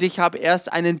 Und ich habe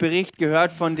erst einen Bericht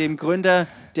gehört von dem Gründer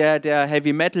der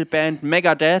Heavy Metal Band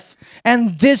Megadeth.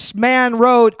 And this man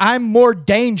wrote, I'm more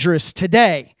dangerous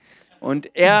today.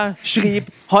 Und er schrieb,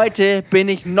 heute bin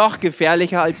ich noch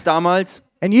gefährlicher als damals.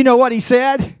 And you know what he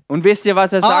said? Und wisst ihr,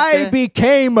 was er I sagte?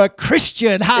 became a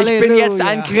Christian. Hallelujah. Ich bin jetzt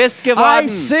ein Christ geworden. I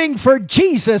sing for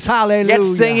Jesus. Hallelujah.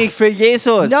 Jetzt singe ich für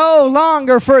Jesus. No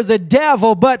longer for the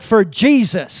devil, but for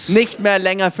Jesus. Nicht mehr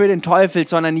länger für den Teufel,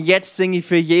 sondern jetzt singe ich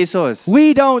für Jesus.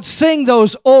 We don't sing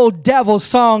those old devil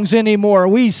songs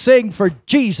anymore. We sing for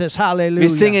Jesus. Hallelujah. Wir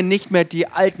singen nicht mehr die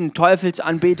alten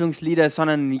Teufelsanbetungslieder,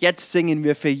 sondern jetzt singen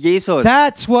wir für Jesus.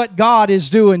 That's what God is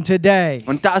doing today.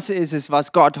 Und das ist es,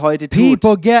 was Gott heute tut.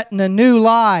 People getting a new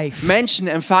life. Menschen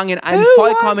empfangen ein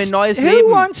vollkommen neues who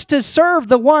Leben. wants to serve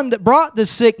the one that brought the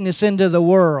sickness into the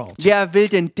world? Wer will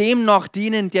denn dem noch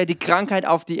dienen, der die Krankheit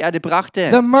auf die Erde brachte?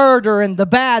 The murder and the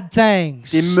bad things.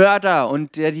 Dem Mörder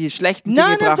und der die schlechten Dinge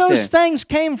None of those brachte. things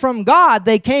came from God.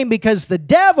 They came because the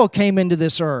devil came into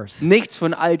this earth. Nichts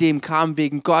von all dem kam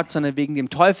wegen Gott, sondern wegen dem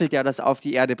Teufel, der das auf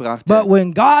die Erde brachte. But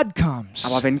when God comes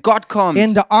Aber wenn Gott kommt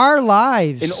into our in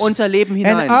lives unser Leben and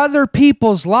hinein other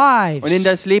people's lives, und in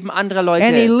das Leben anderer and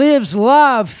He Leute lives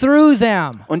love through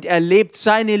them, und er lebt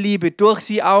seine Liebe durch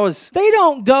sie aus, they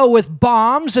don't go with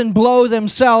bombs and blow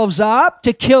themselves up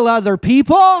to kill other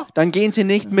people. dann gehen sie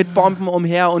nicht mit Bomben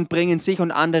umher und bringen sich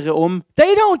und andere um.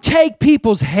 They don't take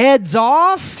people's heads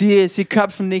off. Sie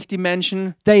köpfen nicht die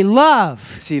Menschen, They love.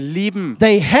 sie lieben,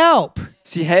 They help.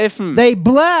 sie helfen, They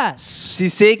bless. sie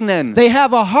segnen. They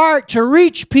have a heart to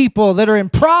reach people that are in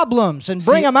problems and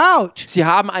bring them out. Sie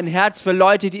haben ein Herz für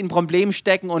Leute, die in Problemen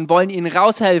stecken und wollen ihnen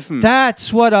raushelfen.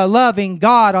 That's what a loving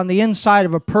God on the inside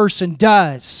of a person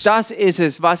does. Das ist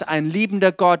es, was ein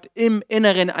liebender Gott im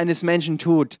Inneren eines Menschen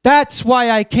tut. That's why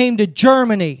I came to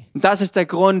Germany. Und das ist der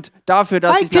Grund dafür,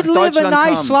 dass I ich nach could live a Deutschland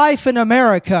nice kam. life in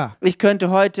America. Ich könnte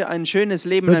heute ein schönes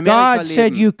Leben in But Amerika God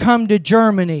said, leben. you come to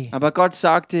Germany. Aber Gott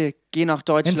sagte, geh nach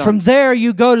And from Deutschland. there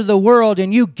you go to the world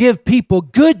and you give people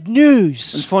good Und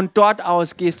news. von dort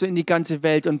aus gehst du in die ganze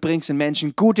Welt und bringst den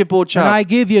Menschen gute And I Botschaft.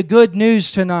 give you good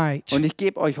news tonight. Und ich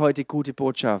gebe euch heute gute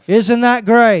Botschaft. Isn't that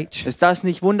great? Ist das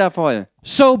nicht wundervoll?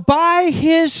 So by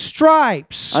His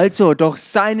stripes Also, durch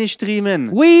seine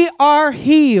Striemen we are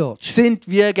healed. sind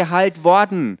wir geheilt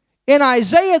worden. In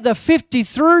Isaiah, the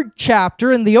 53rd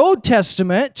chapter in the Old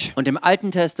Testament, Und im Alten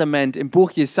Testament, im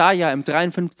Buch Jesaja, im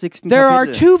 53. there are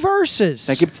Kapitel, two da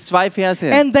verses. gibt es 2 Verse.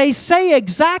 And they say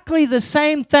exactly the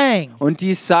same thing, Und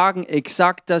die sagen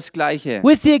exakt das Gleiche.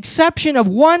 with the exception of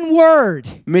one word.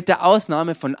 Mit der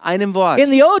Ausnahme von einem Wort.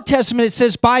 In the Old Testament, it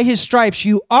says, by His stripes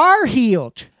you are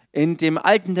healed. In dem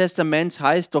Alten Testament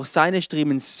heißt, durch seine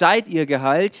Striemen seid ihr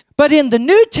geheilt. But in the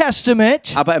New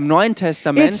Testament, Aber im Neuen it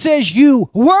Testament, says you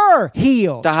were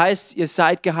healed. da heißt, ihr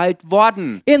seid geheilt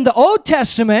worden. In the Old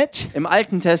Testament, Im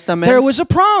Alten there Testament, was a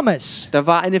promise. da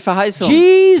war eine Verheißung.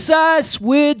 Jesus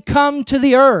would come to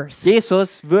the earth.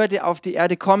 Jesus würde auf die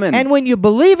Erde kommen. And when you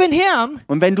believe in Him,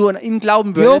 Und wenn du an ihn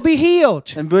glauben you'll würdest, be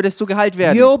healed. dann würdest du geheilt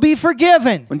werden. You'll be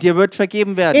forgiven. Und dir wird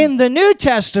vergeben werden. In the New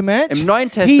Testament, Im Neuen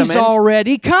He's Testament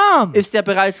already come. ist er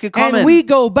bereits And gekommen. we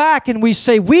go back and we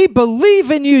say, we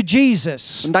believe in you,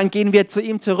 Jesus. Und dann gehen wir zu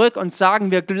ihm zurück und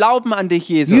sagen, wir glauben an dich,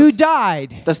 You Jesus, died.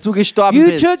 dass du gestorben You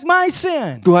bist. took my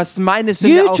sin. Du hast meine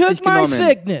Sünde You auf took dich my genommen.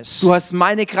 sickness. Du hast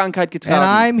meine Krankheit And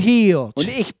getragen. I'm healed. Und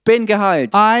ich bin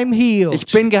geheilt. I'm healed. Ich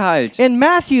bin geheilt. In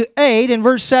Matthew 8 and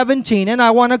verse 17, and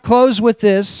I want to close with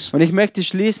this. Und ich möchte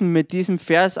schließen mit diesem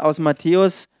Vers aus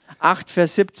Matthäus 8,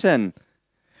 Vers 17.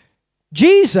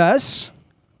 Jesus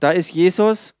Da ist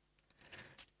Jesus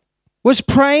was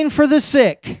praying for the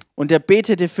sick. und er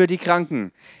betete für die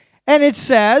Kranken. And it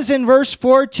says in verse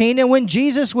 14, and when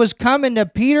Jesus was come into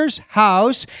Peter's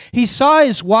house, he saw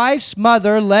his wife's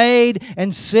mother laid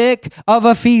and sick of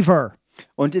a fever.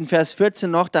 Und in Vers 14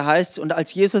 noch, da heißt es, und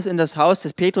als Jesus in das Haus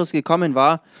des Petrus gekommen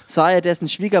war, sah er dessen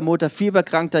Schwiegermutter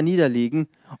fieberkrank da niederliegen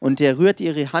und er rührte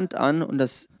ihre Hand an und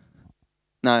das,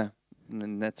 nein,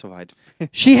 nicht so weit.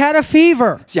 She had a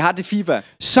fever, Sie hatte Fieber,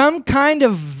 some kind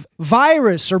of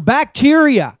virus or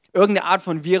bacteria. irgendeine Art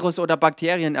von Virus- oder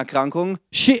Bakterienerkrankung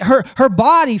Her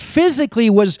body physically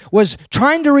was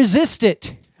trying to resist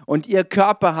it, und ihr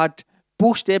Körper hat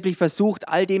buchstäblich versucht,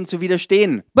 all dem zu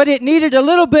widerstehen. but it needed a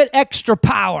little bit extra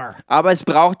power. Aber es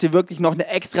brauchte wirklich noch eine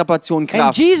extra Portion And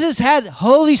Kraft. Jesus had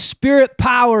Holy Spirit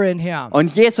power in him.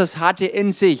 Und Jesus hatte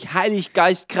in sich Heilig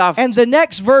Geist Kraft. And the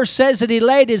next verse says that he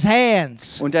laid his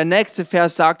hands Und der nächste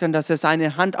Vers sagt dann, dass er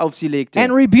seine Hand auf sie legte.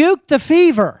 and rebuked the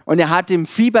fever. Und er hat dem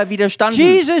Fieber widerstanden.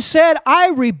 Jesus said, I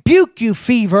rebuke you,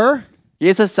 fever.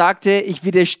 Jesus sagte, ich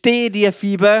widerstehe dir,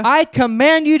 Fieber. I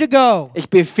command you to go. Ich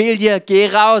befehle dir, geh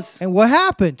raus. And what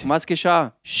happened? Und was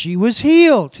geschah? She was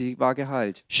healed. Sie war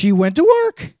geheilt. She went to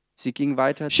work. Sie ging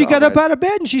weiter She zur got up Arbeit. out of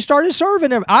bed and she started serving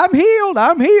them. I'm healed.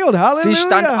 I'm healed. Sie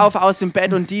stand Hallelujah. auf aus dem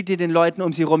Bett und diente den Leuten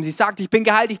um sie rum. Sie sagte, ich bin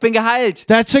geheilt, ich bin geheilt.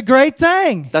 That's a great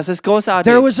thing. Das ist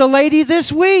großartig. There was a lady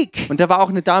this week, Und da war auch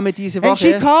eine Dame diese and she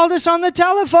Woche. called us on the Sie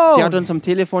hat telephone, uns am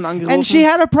Telefon and she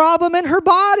angerufen. had a problem in her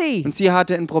body, Und sie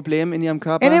hatte ein Problem in ihrem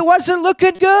Körper. and it wasn't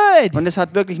looking good. Und es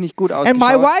hat wirklich nicht gut And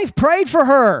my ausgeschaut. wife prayed for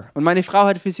her Und meine Frau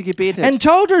hat für sie gebetet. and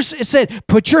told her, said,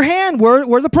 put your hand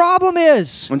where the problem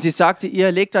is. Und sie sagte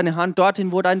ihr, leg deine Hand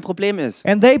dorthin, wo dein Problem ist.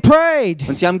 And they prayed,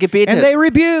 Und sie haben and gebetet. they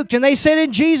rebuked, and they said, in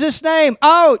Jesus' name,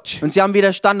 out. Und sie haben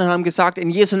widerstanden und haben gesagt, in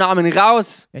Jesu Namen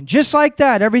raus. And just like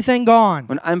that, everything gone.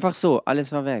 Und einfach so,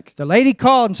 alles war weg. The lady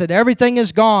called and said, everything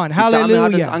is gone. Die Dame hat uns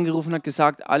Hallelujah. angerufen und hat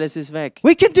gesagt, alles ist weg.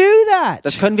 We can do that.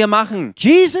 Das können wir machen.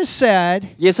 Jesus said,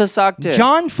 Jesus sagte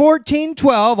John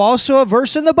 14:12, also a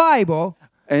verse in the Bible,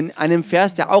 in einem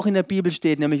Vers, der auch in der Bibel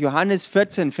steht, nämlich Johannes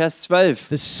 14, Vers 12.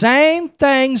 the same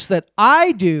things that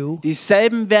I do,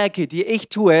 Dieselben Werke, die ich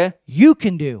tue, you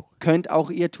can do. könnt auch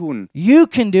ihr tun. You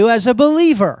can do as a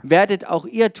believer. Werdet auch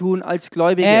ihr tun als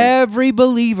Gläubige. Every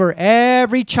believer,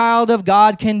 every child of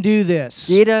God can do this.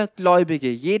 Jeder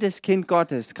Gläubige, jedes Kind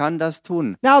Gottes kann das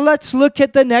tun. Now let's look at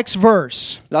the next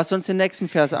verse. Lass uns den nächsten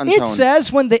Vers It anschauen.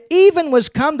 says, when the even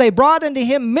was come, they brought unto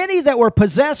him many that were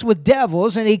possessed with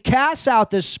devils, and he cast out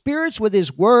the spirits with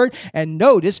his word, and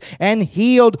notice, and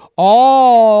healed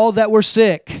all that were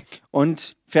sick.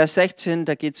 Und Vers 16,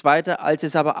 da geht's weiter. Als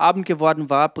es aber Abend geworden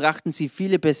war, brachten sie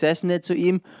viele Besessene zu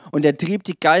ihm und er trieb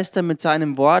die Geister mit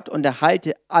seinem Wort und er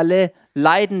heilte alle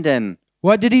Leidenden.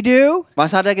 What did he do?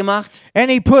 Was hat er gemacht? And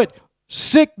he put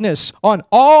sickness on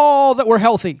all that were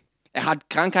healthy. Er hat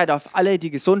Krankheit auf alle, die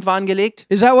gesund waren, gelegt.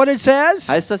 Is that what it says?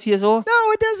 Heißt das hier so? No,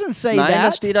 it doesn't say Nein, that.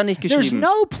 das steht da nicht There's geschrieben.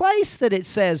 no place that it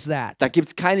says that. Da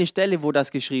gibt's keine Stelle, wo das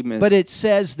geschrieben But ist. it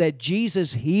says that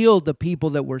Jesus healed the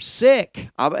people that were sick.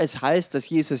 Aber es heißt, dass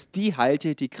Jesus die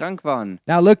heilte, die krank waren.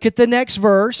 Now look at the next Und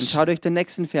verse. schaut euch den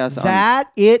nächsten Vers an. That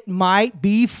it might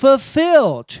be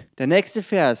fulfilled, Der nächste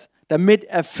Vers. Damit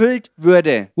erfüllt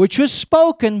würde, which was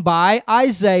spoken by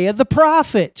Isaiah the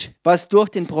prophet. was durch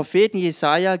den Propheten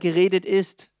Jesaja geredet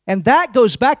ist. And that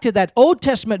goes back to that Old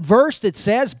Testament verse that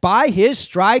says, by his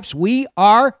stripes we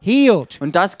are healed.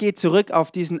 Und das geht zurück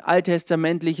auf diese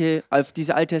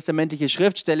alttestamentliche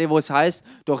Schriftstelle, wo es heißt,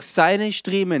 durch seine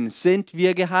Striemen sind wir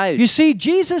You geheilt. see,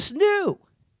 Jesus knew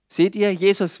Seht ihr,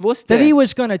 Jesus that he wusste,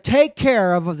 was going to take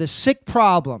care of the sick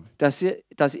problem. dass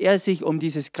er sich um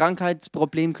dieses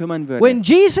Krankheitsproblem kümmern würde. When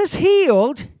Jesus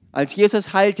healed, Als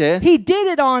Jesus heilte, he did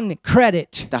it on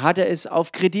credit. da hat er es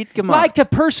auf Kredit gemacht. Like a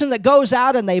person that goes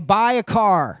out and they buy a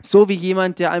car. So wie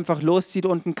jemand, der einfach loszieht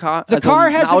und ein The car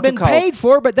ein hasn't Auto been paid kauft.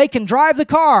 for, but they can drive the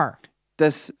car.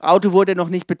 Das Auto wurde noch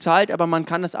nicht bezahlt, aber man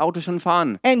kann das Auto schon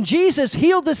fahren. And Jesus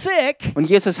healed the sick Und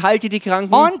Jesus heilte die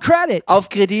Kranken on credit. auf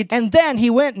Kredit. And then he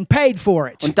went and paid for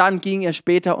it. Und dann ging er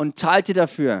später und zahlte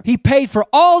dafür. He paid for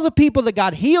all the people that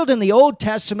got healed in the Old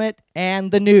Testament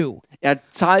and the New. Er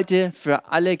zahlte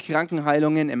für alle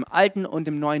Krankenheilungen im Alten und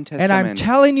im Neuen And I'm Testament.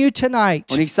 telling you tonight,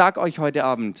 Und ich sage euch heute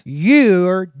Abend,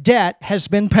 your debt has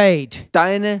been paid.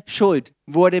 deine Schuld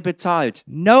wurde bezahlt.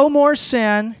 No more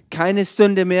sin, Keine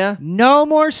Sünde mehr, no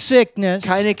more sickness.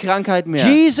 keine Krankheit mehr.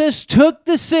 Jesus took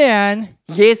the sin,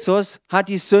 Jesus hat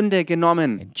die Sünde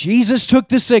genommen. and Jesus took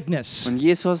the sickness. Und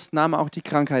Jesus nahm auch die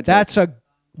Krankheit weg. That's a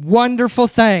wonderful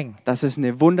thing. Das ist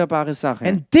eine wunderbare Sache.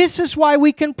 And this is why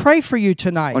we can pray for you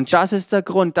tonight. Und das ist der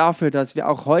Grund dafür, dass wir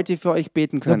auch heute für euch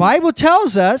beten The können. Bible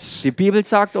tells us Die Bibel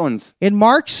sagt uns in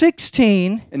Mark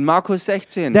 16 in Markus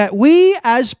 16, that we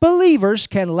as believers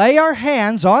can lay our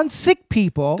hands on sick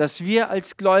people dass wir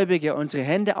als Gläubige unsere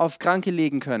Hände auf Kranke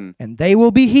legen können and they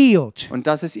will be healed. und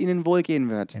dass es ihnen wohlgehen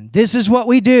wird. And this is what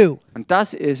we do. Und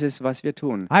das ist es, was wir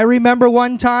tun. I remember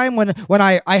one time when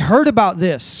I heard about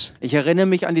this, Ich erinnere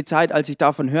mich an die Zeit, als ich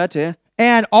davon hörte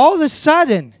and all of a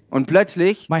sudden und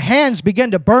plötzlich my hands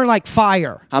began to burn like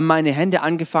fire. haben meine Hände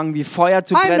angefangen, wie Feuer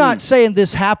zu I'm brennen. not saying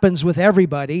this happens with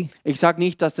everybody Ich sage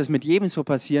nicht, dass das mit jedem so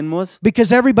passieren muss,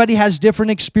 because everybody has different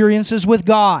experiences with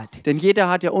God. denn jeder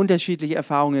hat ja unterschiedliche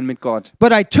Erfahrungen mit Gott.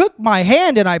 But I took my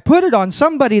hand and I put it on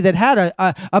somebody that had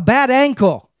a bad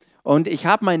ankle. Und ich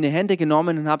habe meine Hände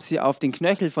genommen und habe sie auf den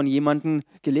Knöchel von jemandem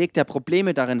gelegt, der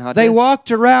Probleme darin They hatte.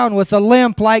 walked around with a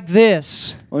limp like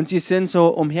this. Und sie sind so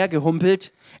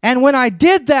umhergehumpelt. And when I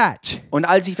did that, Und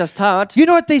als ich das tat, you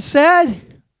know what they said?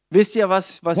 wisst ihr,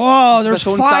 was Wow, diese there's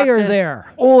Person fire sagte? there.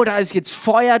 Oh, da ist jetzt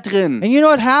Feuer drin. And you know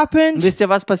what Und happened? wisst ihr,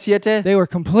 was passierte? They were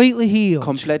completely healed.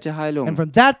 Komplette And Heilung.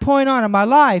 from that point on in my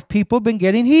life, people have been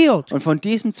getting healed. Und von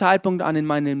diesem Zeitpunkt an in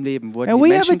meinem Leben wurden And die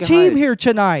we have a Menschen team geheilt. here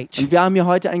tonight. Und wir haben hier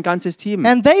heute ein ganzes Team.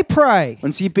 And they pray.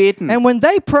 Und sie beten. And when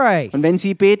they pray, Und wenn sie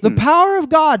the beten, power of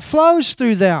God flows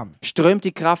through them. strömt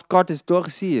die Kraft Gottes durch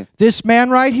sie. This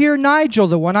man right here, Nigel,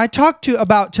 the one I talked to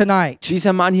about tonight,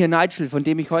 Dieser Mann hier, Nigel, von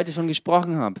dem ich heute schon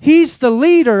gesprochen habe, he's the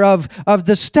leader of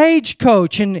the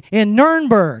stagecoach in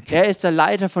Nuremberg. er ist der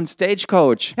Leiter von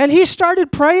Stagecoach. And he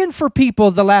started praying for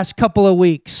people the last couple of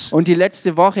weeks. Und die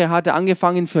letzte Woche hat er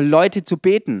angefangen, für Leute zu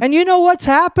beten. And you know what's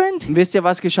happened? Und wisst ihr,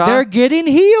 was They're geschah? getting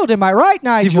healed. Am I right,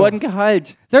 Sie Nigel? wurden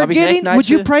geheilt. They're Hab ich recht, getting, would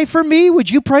you Nigel? pray for me? Would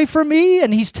you pray for me?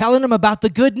 And he's telling them about the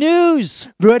good news.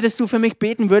 Würdest du für mich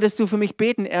beten? Würdest du für mich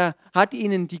beten? Er hat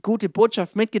ihnen die gute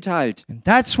Botschaft mitgeteilt. And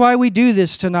that's why we do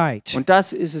this tonight. Und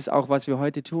das ist es auch, was wir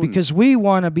heute tun. Because we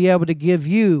want to be able to give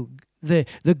you the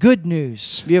good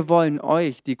news. Wir wollen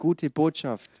euch die gute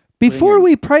Botschaft Before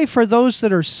bringen. we pray for those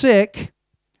that are sick,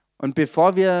 Und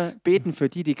bevor wir beten für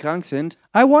die, die krank sind,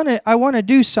 I want to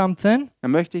do something.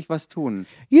 dann möchte ich was tun.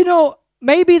 You know,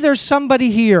 maybe there's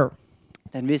somebody here.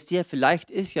 Dann wisst ihr, vielleicht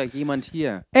ist ja jemand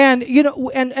hier. And you know,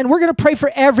 and we're going to pray for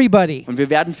everybody Und wir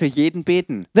werden für jeden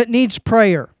beten, that needs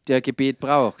prayer. der Gebet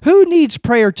braucht. Who needs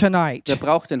prayer tonight? Wer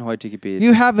braucht denn heute Gebet?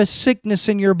 You have a sickness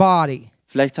in your body,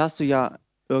 Vielleicht hast du ja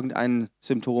irgendein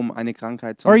Symptom, eine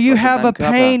Krankheit, or sonst you was in have a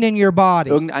deinem pain Körper, in your body.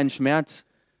 irgendeinen Schmerz.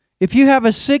 If you have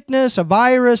a sickness, a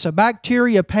virus, a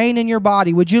bacteria, pain in your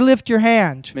body, would you lift your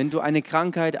hand? Wenn du eine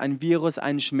Krankheit, ein Virus,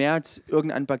 einen Schmerz,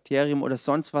 irgendein Bakterium oder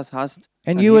sonst was hast,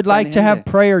 And dann you heb would like to deine have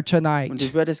Hände. prayer Und tonight.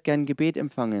 du würdest gern Gebet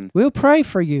empfangen. We'll pray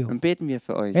for you. Dann beten wir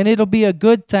für euch. And it'll be a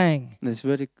good thing Und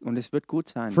es wird gut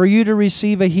sein, for you to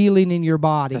receive a healing in your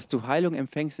body. dass du Heilung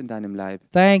empfängst in deinem Leib.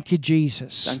 Thank you,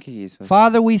 Jesus. Danke, Jesus.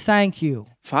 Father, we thank you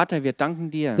Vater, wir danken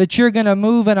dir, that you're going to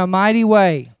move in a mighty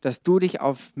way. dass du dich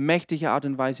auf mächtige Art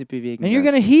und Weise bewegen And you're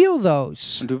going to wirst. heal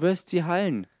those. Und du wirst sie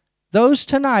heilen. Those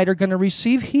tonight are going to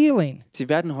receive healing Sie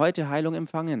werden heute Heilung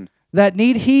empfangen, that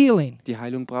need healing die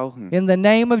Heilung brauchen. in the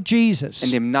name of In Jesus.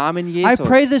 dem Namen I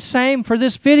pray Jesus. the same for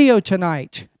this video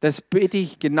tonight. Das bete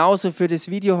ich genauso für das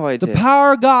Video The heute.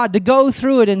 power of God to go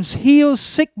through it and heal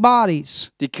sick bodies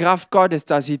Die Kraft Gottes,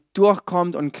 dass sie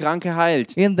durchkommt und Kranke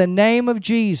heilt. in the name of In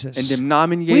Jesus. dem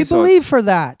Namen We believe Jesus. for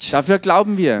that. Dafür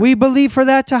glauben wir. We believe for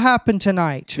that to happen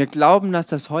tonight. Wir glauben, dass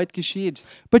das heute geschieht.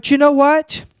 But you know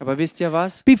what? Aber wisst ihr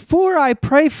was? Before I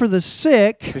pray for the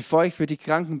sick, Bevor ich für die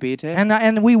Kranken bete, and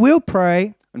we will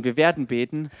pray, und wir werden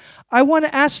beten, I want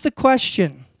to ask the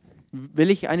question, will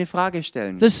ich eine Frage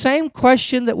stellen. the same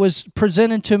question that was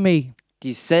presented to me.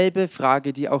 Dieselbe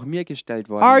Frage, die auch mir gestellt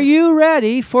worden Are ist. you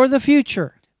ready for the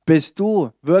future? Bist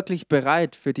du wirklich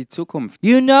bereit für die Zukunft?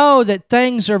 You know that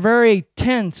things are very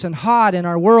tense and hot in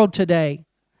our world today.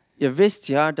 Ihr wisst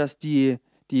ja, dass die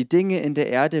Dinge in der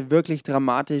Erde wirklich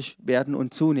dramatisch werden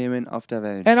und zunehmen auf der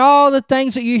Welt. And all the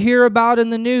things that you hear about in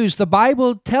the news, the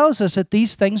Bible tells us that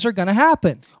these things are going to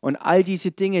happen. Und all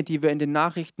diese Dinge, die wir in den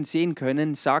Nachrichten sehen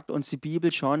können, sagt uns die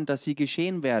Bibel schon, dass sie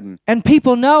geschehen werden. And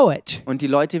people know it. Und die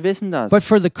Leute wissen das. But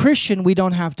for the Christian, we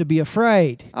don't have to be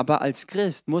afraid. Aber als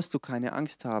Christ musst du keine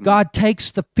Angst haben. God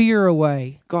takes the fear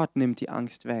away. Gott nimmt die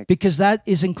Angst weg. because that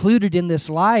is included in this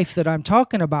life that I'm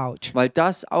talking about. Weil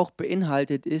das auch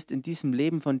beinhaltet ist in diesem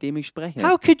Leben, von dem ich spreche.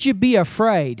 How could you be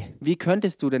afraid Wie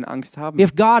könntest du denn Angst haben,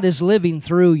 if God is living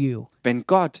through you? wenn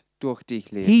Gott durch dich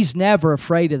lebt? He's never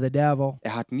afraid of the devil.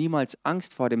 Er hat niemals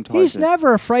Angst vor dem He's Teufel.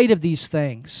 never afraid of these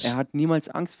things. Er hat niemals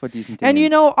Angst vor diesen And you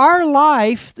Dingen. know, our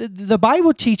life, the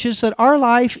Bible teaches that our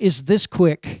life is this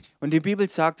quick. Und die Bibel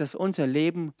sagt, dass unser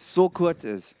Leben so kurz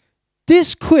ist.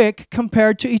 This quick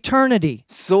compared to eternity.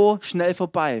 So schnell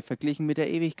vorbei, verglichen mit der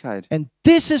Ewigkeit. And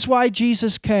this is why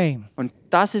Jesus came. Und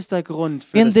das ist der Grund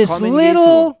für In das this Kommen Jesu.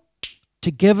 little,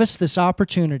 to give us this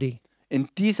opportunity In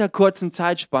dieser kurzen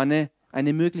Zeitspanne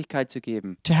eine Möglichkeit zu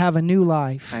geben, to have a new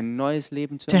life, ein neues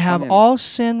Leben zu to have empfangen, all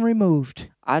sin removed.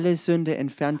 alle Sünde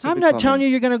entfernt zu I'm not telling bekommen. you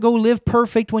you're going to go live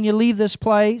perfect when you leave this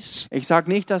place, Ich sage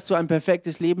nicht, dass du ein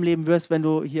perfektes Leben leben wirst, wenn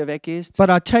du hier weggehst, but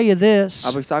I'll tell you this,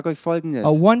 aber ich sage euch Folgendes. a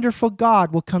wonderful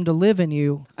God will come to live in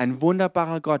you. Ein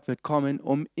wunderbarer Gott wird kommen,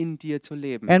 um in dir zu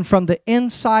leben. And from the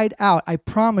inside out, I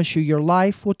promise you, your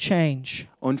life will change.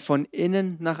 Und von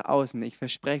innen nach außen, ich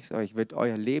verspreche es euch, wird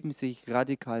euer Leben sich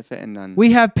radikal verändern.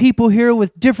 We have people here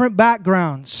with different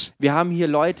backgrounds. Wir haben hier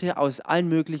Leute aus allen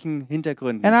möglichen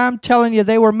Hintergründen. And I'm telling you,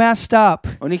 they were messed up.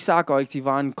 Und ich sage euch, sie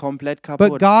waren komplett But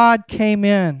kaputt. God came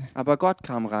in Aber Gott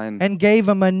kam rein and gave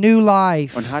them a new und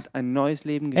life. hat ein neues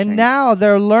Leben And geschenkt. now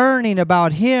they're learning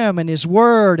about Him and His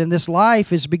Word, and this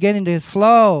life is beginning to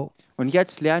flow. Und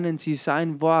jetzt lernen sie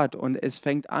sein Wort und es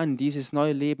fängt an, dieses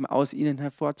neue Leben aus ihnen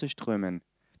hervorzuströmen.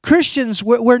 Christians,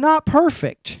 we're not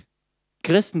perfect.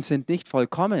 Christen sind nicht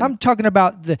vollkommen. I'm talking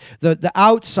about the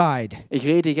outside. Ich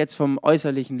rede jetzt vom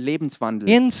äußerlichen Lebenswandel.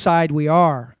 Inside we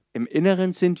are. Im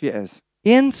Inneren sind wir es.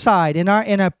 Inside, in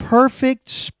a perfect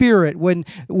spirit,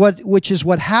 which is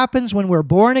what happens when we're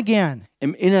born again.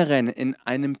 Im Inneren, in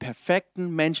einem perfekten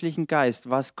menschlichen Geist,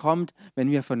 was kommt, wenn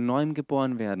wir von neuem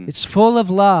geboren werden. It's full of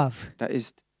love. Da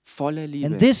ist volle And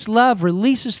Liebe. this love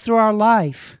releases through our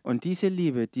life. Und diese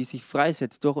Liebe, die sich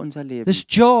freisetzt durch unser Leben, This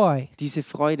joy, diese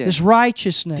Freude, this diese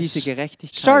righteousness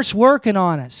Gerechtigkeit, starts working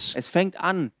on us. es fängt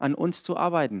an uns zu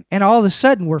arbeiten. And all of a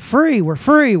sudden, we're free, we're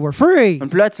free, we're free Und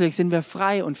plötzlich sind wir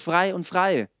frei und frei und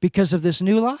frei, because of this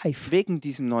new life wegen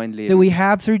diesem neuen that Leben, we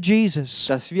have through Jesus.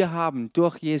 das wir haben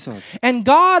durch Jesus. And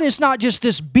God is not just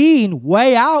this being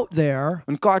way out there.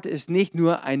 Und Gott ist nicht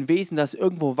nur ein Wesen, das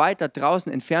irgendwo weiter draußen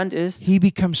entfernt ist, He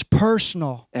becomes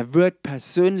personal, er wird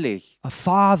persönlich a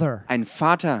father. ein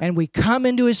Vater. And we come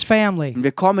into His family. Und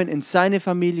wir kommen in seine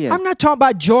Familie. I'm not talking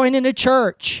about joining a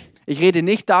church. Ich rede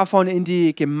nicht davon, in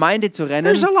die Gemeinde zu rennen.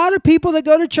 There's a lot of people that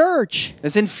go to church.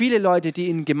 Es sind viele Leute, die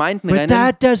in Gemeinden But rennen,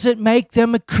 that doesn't make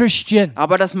them a Christian.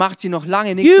 aber das macht sie noch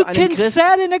lange nicht You zu einem can Christ. sit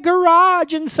in a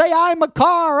garage and say, I'm a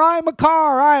car, I'm a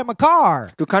car, I'm a car.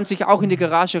 Du kannst dich auch in die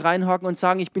Garage reinhocken und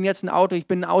sagen, ich bin jetzt ein Auto, ich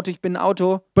bin ein Auto, ich bin ein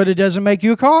Auto. But it doesn't make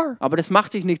you a car. Aber das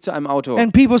macht dich nicht zu einem Auto.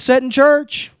 And people sit in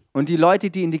church, Und die Leute,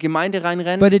 die in die Gemeinde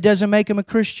reinrennen, but it doesn't make them a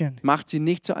Christian. macht sie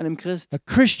nicht zu einem Christ. A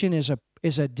Christian is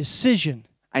a decision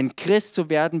Ein Christ zu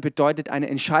werden bedeutet eine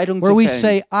Entscheidung where zu we fällen,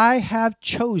 say, I have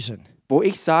chosen wo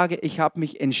ich sage, ich habe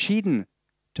mich entschieden,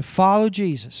 to follow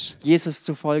Jesus, Jesus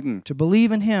zu folgen, to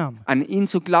believe in Him, an ihn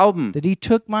zu glauben, that He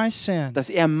took my sin. dass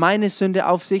er meine Sünde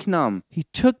auf sich nahm. He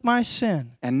took my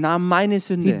sin. Er nahm meine He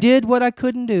Sünde. did what I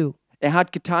couldn't do. Er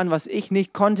hat getan, was ich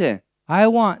nicht konnte. I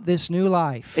want this new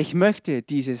life. Ich möchte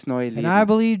dieses neue And I Leben.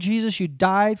 believe, Jesus, you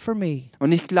died for me.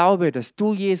 Und ich glaube, dass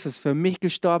du, Jesus, für mich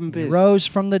gestorben You bist rose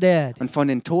from the dead. und von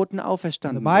den Toten The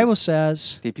auferstanden Bible bist.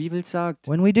 says, Die Bibel sagt,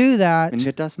 when we do that, wenn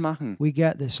wir das machen, we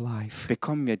get this life.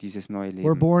 bekommen wir dieses neue We're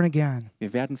Leben. born again.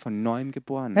 Wir werden von neuem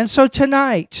geboren. And so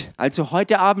tonight, Also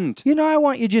heute Abend, you know, I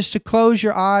want you just to close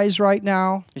your eyes right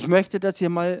now. ich möchte, dass ihr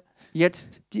mal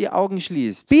jetzt die Augen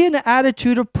schließt Be in the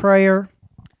attitude of prayer.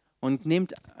 und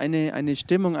nehmt eine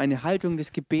Stimmung, eine Haltung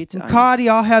des Gebets And an. Cody,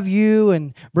 I'll have you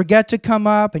and Brigitte come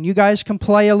up and you guys can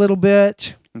play a little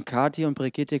bit. Und Kathi und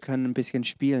Brigitte können ein bisschen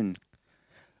spielen.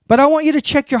 But I want you to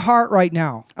check your heart right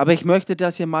now. Aber ich möchte,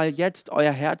 dass ihr mal jetzt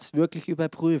euer Herz wirklich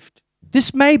überprüft.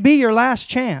 This may be your last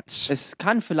chance. Es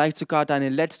kann vielleicht sogar deine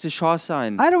letzte Chance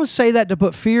sein. I don't say that to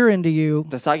put fear into you.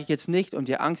 Das sage ich jetzt nicht, um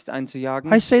dir Angst einzujagen.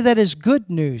 I say that as good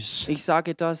news. Ich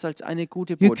sage das als eine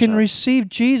gute You can Botschaft. receive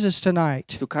Jesus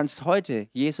tonight. Du kannst heute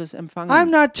Jesus empfangen. I'm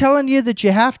not telling you that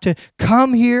you have to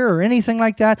come here or anything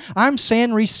like that. I'm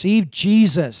saying receive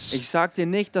Jesus. Ich sage dir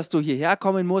nicht, dass du hierher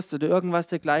kommen musst oder irgendwas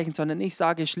dergleichen, sondern ich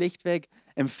sage schlichtweg,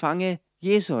 empfange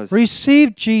Jesus.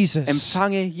 Receive Jesus.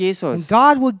 Empfange And Jesus.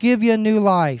 God will give you a new Und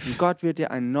life. Gott wird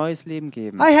dir ein neues Leben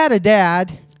geben. I had a dad,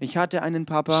 Ich hatte einen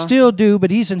Papa. still do,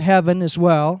 but he's in heaven as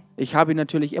well. Ich habe ihn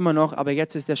natürlich immer noch, aber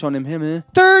jetzt ist er schon im Himmel.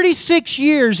 36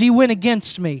 years he went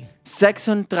against me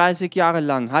 36 Jahre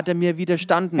lang hat er mir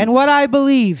widerstanden and what I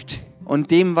believed. und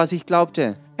dem, was ich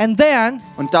glaubte. And then,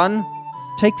 Und dann,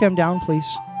 take them down, please.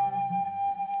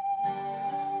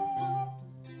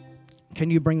 Can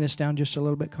you bring this down just a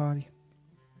little bit, Cody?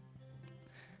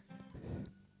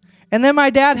 And then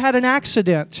my dad had an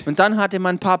accident. und dann hatte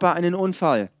mein Papa einen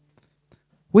Unfall.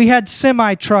 We had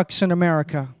semi-trucks in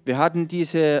America. Wir hatten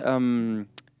diese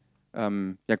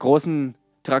großen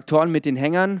Traktoren mit den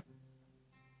Hängern,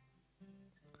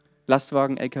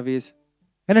 Lastwagen, LKWs.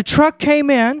 And a truck came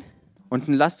in, Und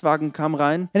ein Lastwagen kam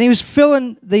rein and he was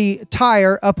filling the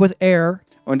tire up with air.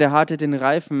 und er hatte den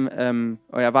Reifen,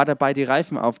 er war dabei, die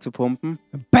Reifen aufzupumpen.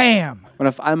 Bam! Und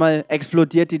auf einmal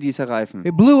explodierte dieser Reifen.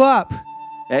 It blew up.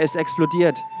 Er ist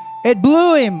explodiert. It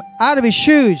blew him out of his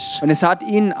shoes. Und es hat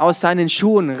ihn aus seinen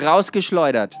Schuhen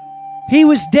rausgeschleudert. He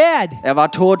was dead, Er war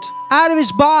tot, out of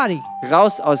his body.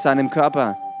 raus aus seinem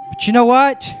Körper. But you know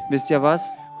what? Wisst ihr was?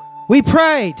 We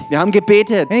prayed, Wir haben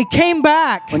gebetet and he came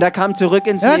back. und er kam zurück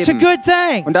ins And that's a Leben. good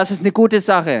thing. Und das ist eine gute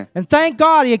Sache. And thank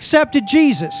God he accepted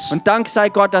Jesus. Und Dank sei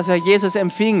Gott, dass er Jesus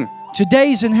empfing.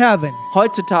 Today's in heaven.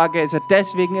 Heutzutage ist er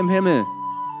deswegen im Himmel.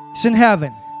 He's in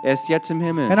heaven. Er ist jetzt im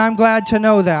Himmel. And I'm glad to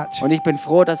know that. Und ich bin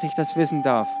froh, dass ich das wissen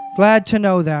darf. Glad to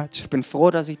know that. Ich bin froh,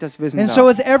 dass ich das wissen And darf. so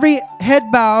with every head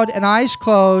bowed and eyes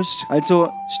closed, Also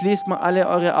schließt mal alle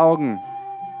eure Augen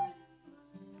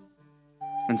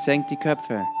und senkt die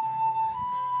Köpfe.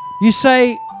 you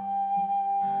say,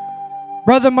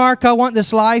 Brother Mark, I want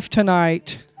this life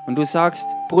tonight. Und du sagst,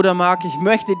 Bruder Mark, ich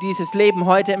möchte dieses Leben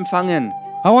heute empfangen.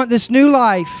 I want this new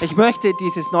life. Ich möchte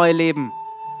dieses neue Leben.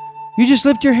 You just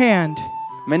lift your hand,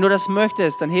 Und wenn du das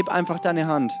möchtest, dann heb einfach deine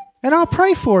Hand. and I'll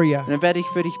pray for you. Und dann werde ich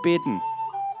für dich beten.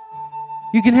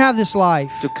 You can have this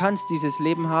life. Du kannst dieses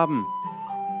Leben haben.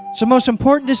 It's the most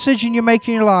important decision you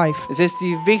make in your life. Es ist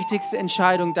die wichtigste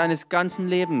Entscheidung deines ganzen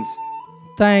Lebens.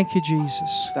 Thank you,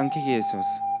 Jesus. Danke, Jesus.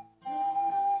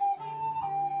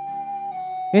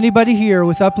 Anybody here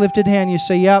with uplifted hand, you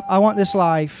say, yep, I want this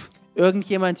life.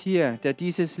 Irgendjemand hier, der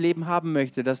dieses Leben haben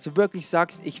möchte, dass du wirklich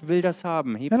sagst, ich will das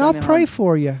haben. Heb And I'll deine pray Hand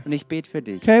for you. und ich bete für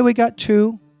dich. Okay, we got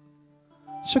 2.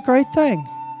 It's a great thing.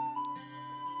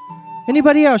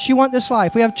 Anybody else, you want this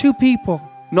life? We have 2 people.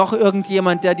 Noch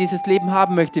irgendjemand, der dieses Leben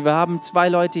haben möchte. Wir haben 2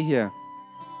 Leute hier.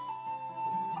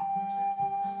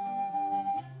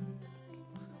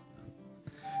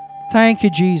 Thank you,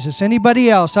 Jesus. Anybody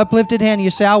else? Uplifted hand. You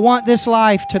say, I want this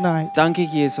life tonight. Danke,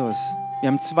 Jesus. Wir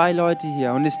haben 2 Leute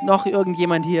hier. Und ist noch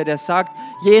irgendjemand hier, der sagt,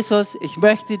 Jesus, ich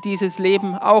möchte dieses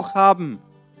Leben auch haben.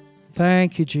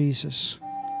 Thank you, Jesus.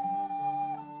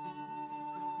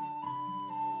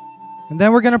 And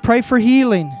then we're going to pray for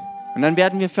healing. Und dann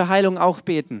werden wir für Heilung auch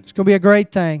beten. It's going to be a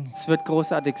great thing. Es wird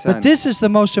großartig But sein. this is the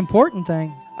most important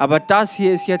thing. Aber das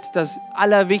hier ist jetzt das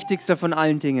Allerwichtigste von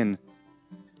allen Dingen.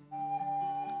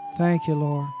 Thank you,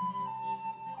 Lord.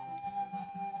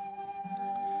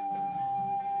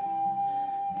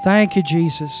 Thank you,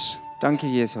 Jesus. Danke,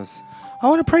 Jesus. I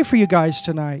want to pray for you guys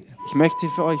tonight. Ich möchte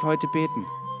für euch heute beten.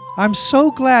 I'm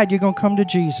so glad you're going to come to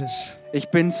Jesus. Ich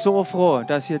bin so froh,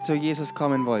 dass ihr zu Jesus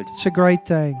kommen wollt. It's a great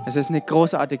thing. Es ist eine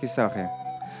großartige Sache.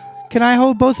 Can I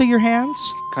hold both of your hands?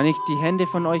 Kann ich die Hände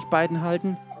von euch beiden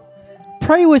halten?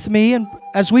 Pray with me, and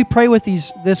as we pray with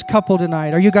this couple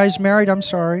tonight. Are you guys married? I'm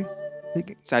sorry.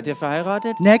 Seid ihr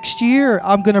verheiratet? Next year,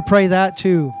 I'm going to pray that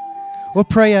too. We'll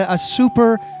pray a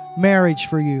super marriage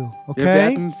for you, Wir okay?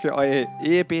 werden für eure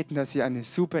Ehe beten, dass ihr eine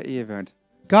super Ehe wird.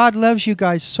 God loves you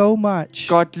guys so much.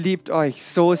 Gott liebt euch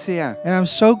so sehr. And I'm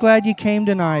so glad you came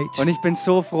tonight. Und ich bin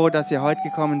so froh, dass ihr heute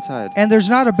gekommen seid. And there's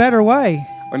not a better way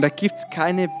Und da gibt es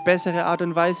keine bessere Art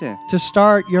und Weise, to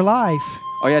start your life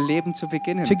euer Leben zu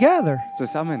beginnen. together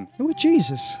Zusammen. with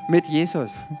Jesus. Mit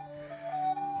Jesus.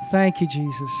 Thank you,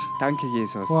 Jesus. Danke,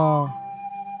 Jesus. Wow.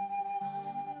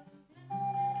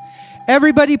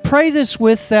 Everybody pray this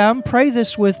with them. Pray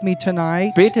this with me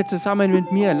tonight. Betet zusammen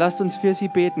mit mir. Lasst uns für sie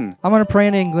beten. I'm going to pray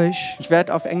in English. Ich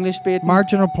werde auf Englisch beten.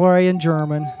 Martin will pray in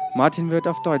German. Martin wird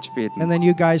auf Deutsch beten. And then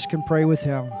you guys can pray with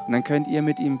him. Und dann könnt ihr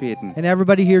mit ihm beten. And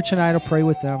everybody here tonight will pray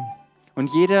with them. Und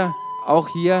jeder, auch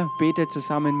hier, betet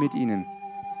zusammen mit ihnen.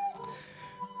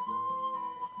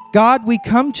 God, we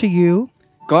come to you.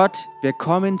 Gott, wir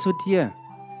kommen zu dir.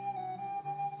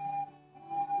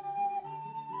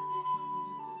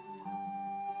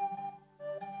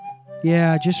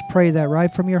 Yeah, just pray that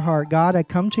right from your heart. God, I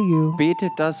come to you.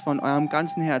 Betet das von eurem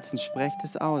ganzen Herzen. Sprecht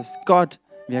es aus. Gott,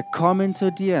 Wir kommen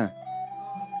zu dir.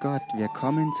 Gott, wir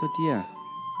kommen zu dir.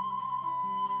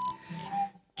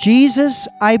 Jesus,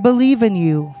 I believe in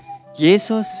you.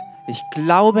 Jesus, ich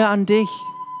glaube an dich.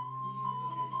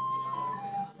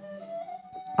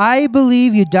 I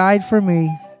believe you died for me.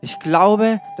 Ich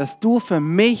glaube, dass du für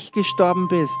mich gestorben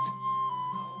bist.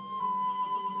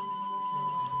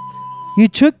 You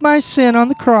took my sin on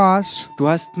the cross Du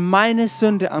hast meine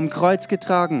Sünde am Kreuz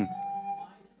getragen.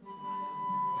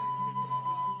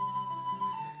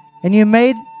 and you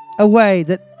made a way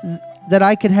that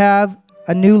I could have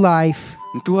a new life.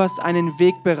 Und du hast einen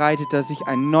Weg bereitet, dass ich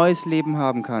ein neues Leben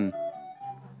haben kann.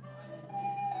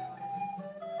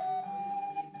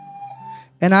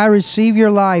 And I receive your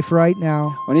life right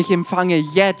now. Und ich empfange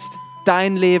jetzt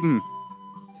dein Leben.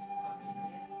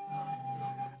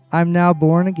 I'm now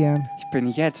born again. Ich bin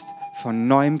jetzt von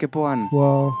neuem geboren.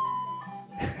 Whoa.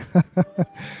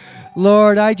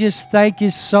 Lord, I just thank you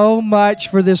so much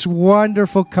for this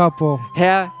wonderful couple.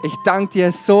 Herr, ich danke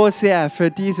dir so sehr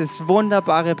für dieses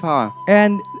wunderbare Paar.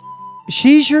 And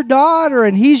she's your daughter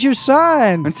and he's your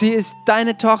son. Und sie ist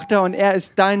deine Tochter und er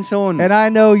ist dein Sohn. And I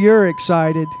know you're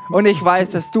excited Und ich weiß,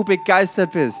 dass du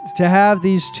begeistert bist, to have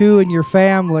these two in your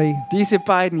family. diese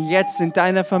beiden jetzt in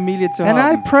deiner Familie zu And I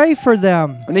haben. pray for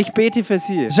them Und ich bete für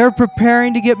sie, as they're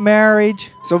preparing to get married.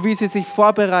 so wie sie sich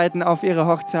vorbereiten auf ihre You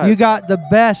Hochzeit. got the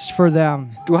best for them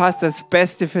Du hast das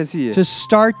Beste für sie, to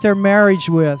start their marriage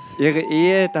with. ihre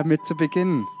Ehe damit zu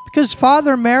beginnen. Because,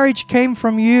 Father, marriage came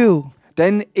from you.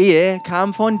 Denn Ehe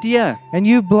kam von dir And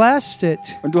you blessed it.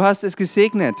 und du hast es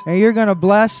gesegnet. And you're going to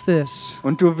bless this.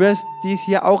 Und du wirst dies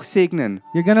hier auch segnen.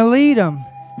 You're going to lead them.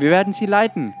 Wir werden sie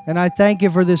leiten. And I thank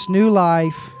you for this new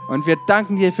life. Und wir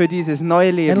danken dir für dieses neue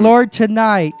And Leben. Lord,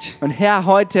 tonight, Und Herr,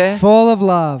 heute full of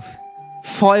love,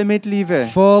 voll mit Liebe,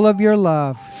 full of your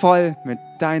love. voll mit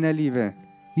deiner Liebe.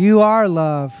 You are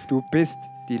love. Du bist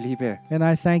die Liebe. And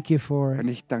I thank you for Und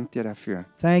it. ich danke dir dafür.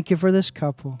 Thank you for this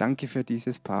couple. Danke für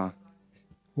dieses Paar.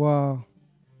 Wow.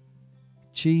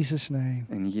 Jesus' name.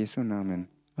 In Jesu Namen.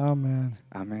 Amen.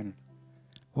 Amen.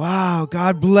 Wow.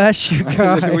 God bless you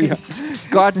Halleluja. guys.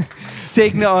 Gott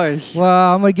segne euch.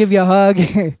 Wow. I'm going to give you a hug.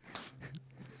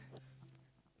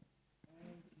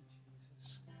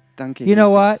 Danke, You know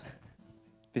Jesus. what?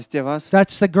 Wisst ihr was?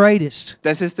 That's the greatest.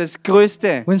 Das ist das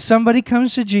Größte. When somebody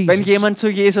comes to Wenn Jesus, jemand zu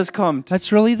Jesus kommt,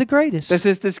 that's really the greatest. das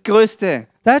ist das Größte.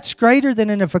 That's greater than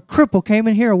if a cripple came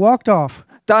in here and walked off.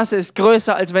 Das ist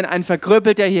größer, als wenn ein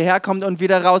Verkrüppelter hierher kommt und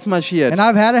wieder rausmarschiert. And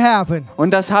I've had it happen.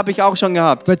 Und das habe ich auch schon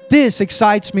gehabt. But this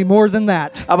excites me more than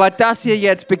that. Aber das hier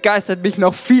jetzt begeistert mich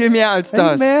noch viel mehr als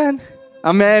das. Amen.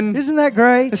 Amen. Isn't that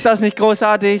great? Ist das nicht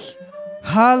großartig?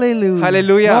 Hallelujah.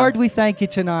 Halleluja. Lord, we thank you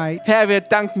tonight. Herr, wir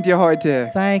danken dir heute.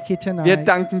 Thank you Wir tonight.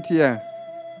 danken dir.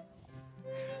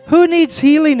 Who needs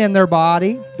healing in their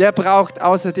body? Wer braucht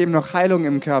außerdem noch Heilung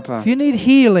im Körper? If you need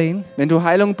healing, Wenn du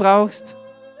Heilung brauchst,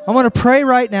 I want to pray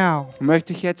right now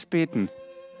möchte ich jetzt beten.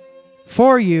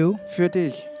 for you. Für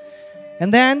dich.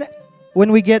 And then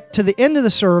when we get to the end of the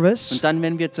service, Und dann,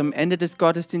 wenn wir zum Ende des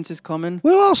Gottesdienstes kommen,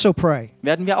 we'll also pray.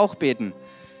 werden wir auch beten.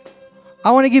 I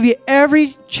want to give you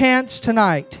every chance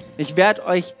tonight Ich werde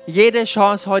euch jede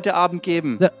Chance heute Abend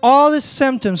geben, that all the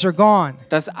symptoms are gone.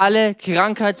 dass alle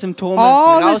Krankheitssymptome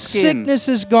All the rausgehen. sickness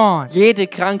is gone. Jede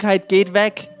Krankheit geht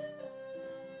weg.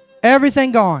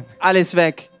 Everything gone. Alles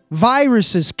weg.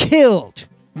 Viruses killed.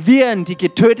 Viren, die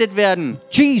getötet werden.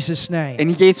 Jesus' name. In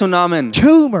Jesu Namen.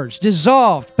 Tumors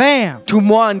dissolved. Bam.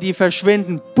 Tumoren, die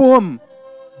verschwinden. Bumm.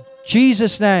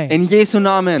 Jesus' name. In Jesu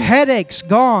Namen. Headaches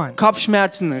gone.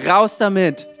 Kopfschmerzen, raus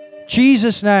damit.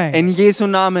 Jesus' name. In Jesu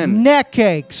Namen. Neck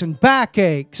aches and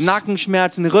backaches.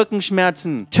 Nackenschmerzen,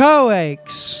 Rückenschmerzen, Toe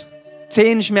aches.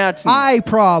 Zehenschmerzen, Eye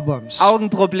problems.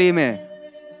 Augenprobleme,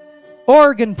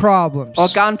 Organ problems.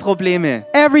 Organprobleme.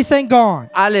 Everything gone.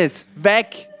 Alles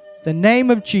weg. The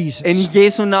name of In Jesus.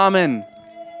 Jesu Namen.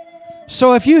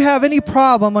 So if you have any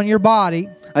problem on your body,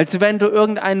 Als wenn du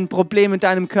irgendein Problem in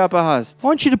deinem Körper hast, I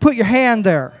want you to put your hand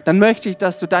there. dann möchte ich,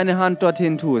 dass du deine Hand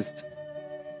dorthin tust.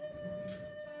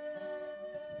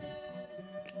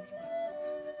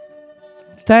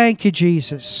 Thank you,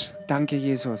 Jesus. Danke,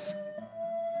 Jesus.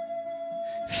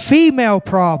 Female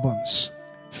problems.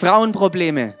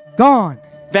 Frauenprobleme, Gone.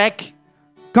 weg,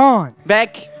 Gone.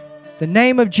 weg. The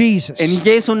name of In Jesus.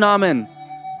 Jesu Namen.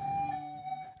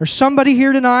 There's somebody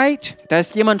here tonight. Da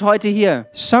ist jemand heute hier.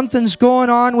 Something's going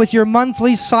on with your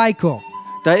monthly cycle.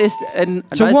 Da ist ein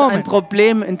woman.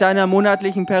 Problem in deiner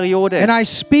monatlichen Periode. And I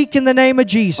speak in the name of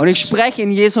Und ich Jesus spreche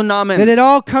in Jesu that Namen. it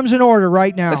all comes in order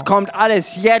right now. Es kommt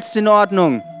alles jetzt in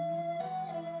Ordnung.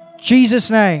 Jesus'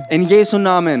 name. In Jesu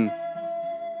Namen.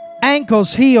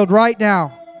 Ankles healed right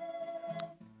now.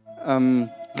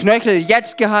 Knöchel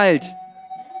jetzt geheilt.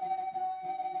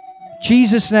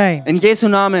 Jesus' name. In Jesu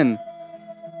Namen.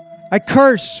 I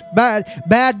curse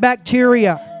bad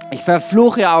bacteria. Ich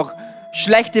verfluche auch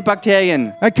schlechte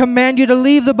Bakterien. I command you to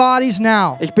leave the bodies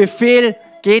now. Ich befehle,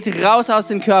 geht raus aus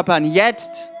den Körpern.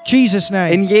 Jetzt. Jesus'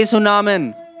 name. In Jesu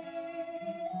Namen.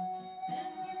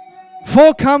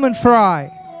 Vollkommen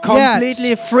frei. Completely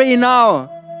Jetzt. free now.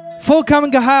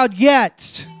 Vollkommen geheilt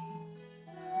jetzt.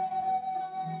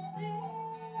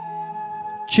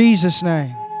 Jesus'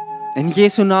 name. In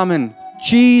Jesu Namen.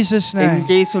 Jesus' name. In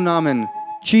Jesu Namen.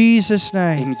 Jesus'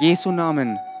 name. In Jesu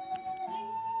Namen.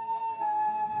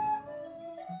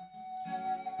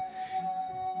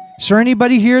 Is there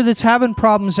anybody here that's having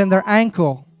problems in their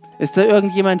ankle? Ist da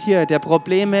irgendjemand hier, der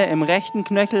Probleme im rechten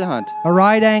Knöchel hat? A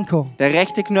right ankle. Der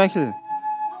rechte Knöchel.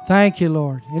 Thank you,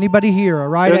 Lord. Anybody here? A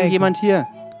right ankle. Irgendjemand hier?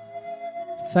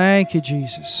 Thank you,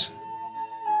 Jesus.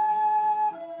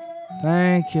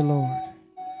 Thank you, Lord.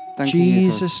 Danke,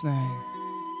 Jesus. Jesus' name.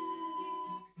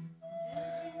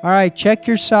 All right, check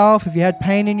yourself. If you had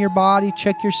pain in your body,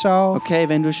 check yourself. Okay,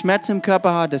 wenn du Schmerzen im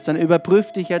Körper hattest, dann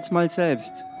überprüf dich jetzt mal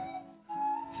selbst.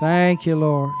 Thank you,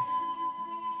 Lord.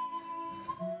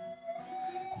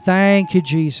 Thank you,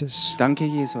 Jesus. Danke,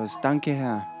 Jesus. Danke,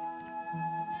 Herr.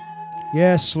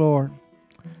 Yes, Lord.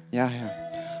 Ja, Herr.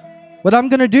 What I'm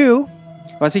going to do,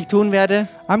 Was ich tun werde,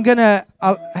 I'm going to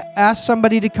ask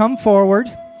somebody to come forward.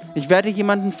 ich werde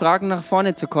jemanden fragen, nach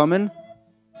vorne zu kommen.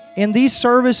 In these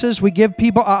services, we give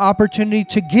people an opportunity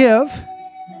to give.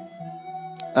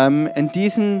 In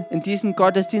diesen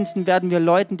Gottesdiensten werden wir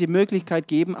Leuten die Möglichkeit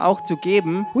geben, auch zu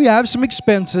geben, We have some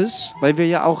expenses, weil wir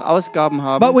ja auch Ausgaben but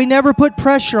haben. we never put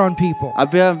pressure on people.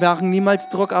 Aber wir machen niemals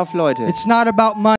Druck auf Leute. It's not about money.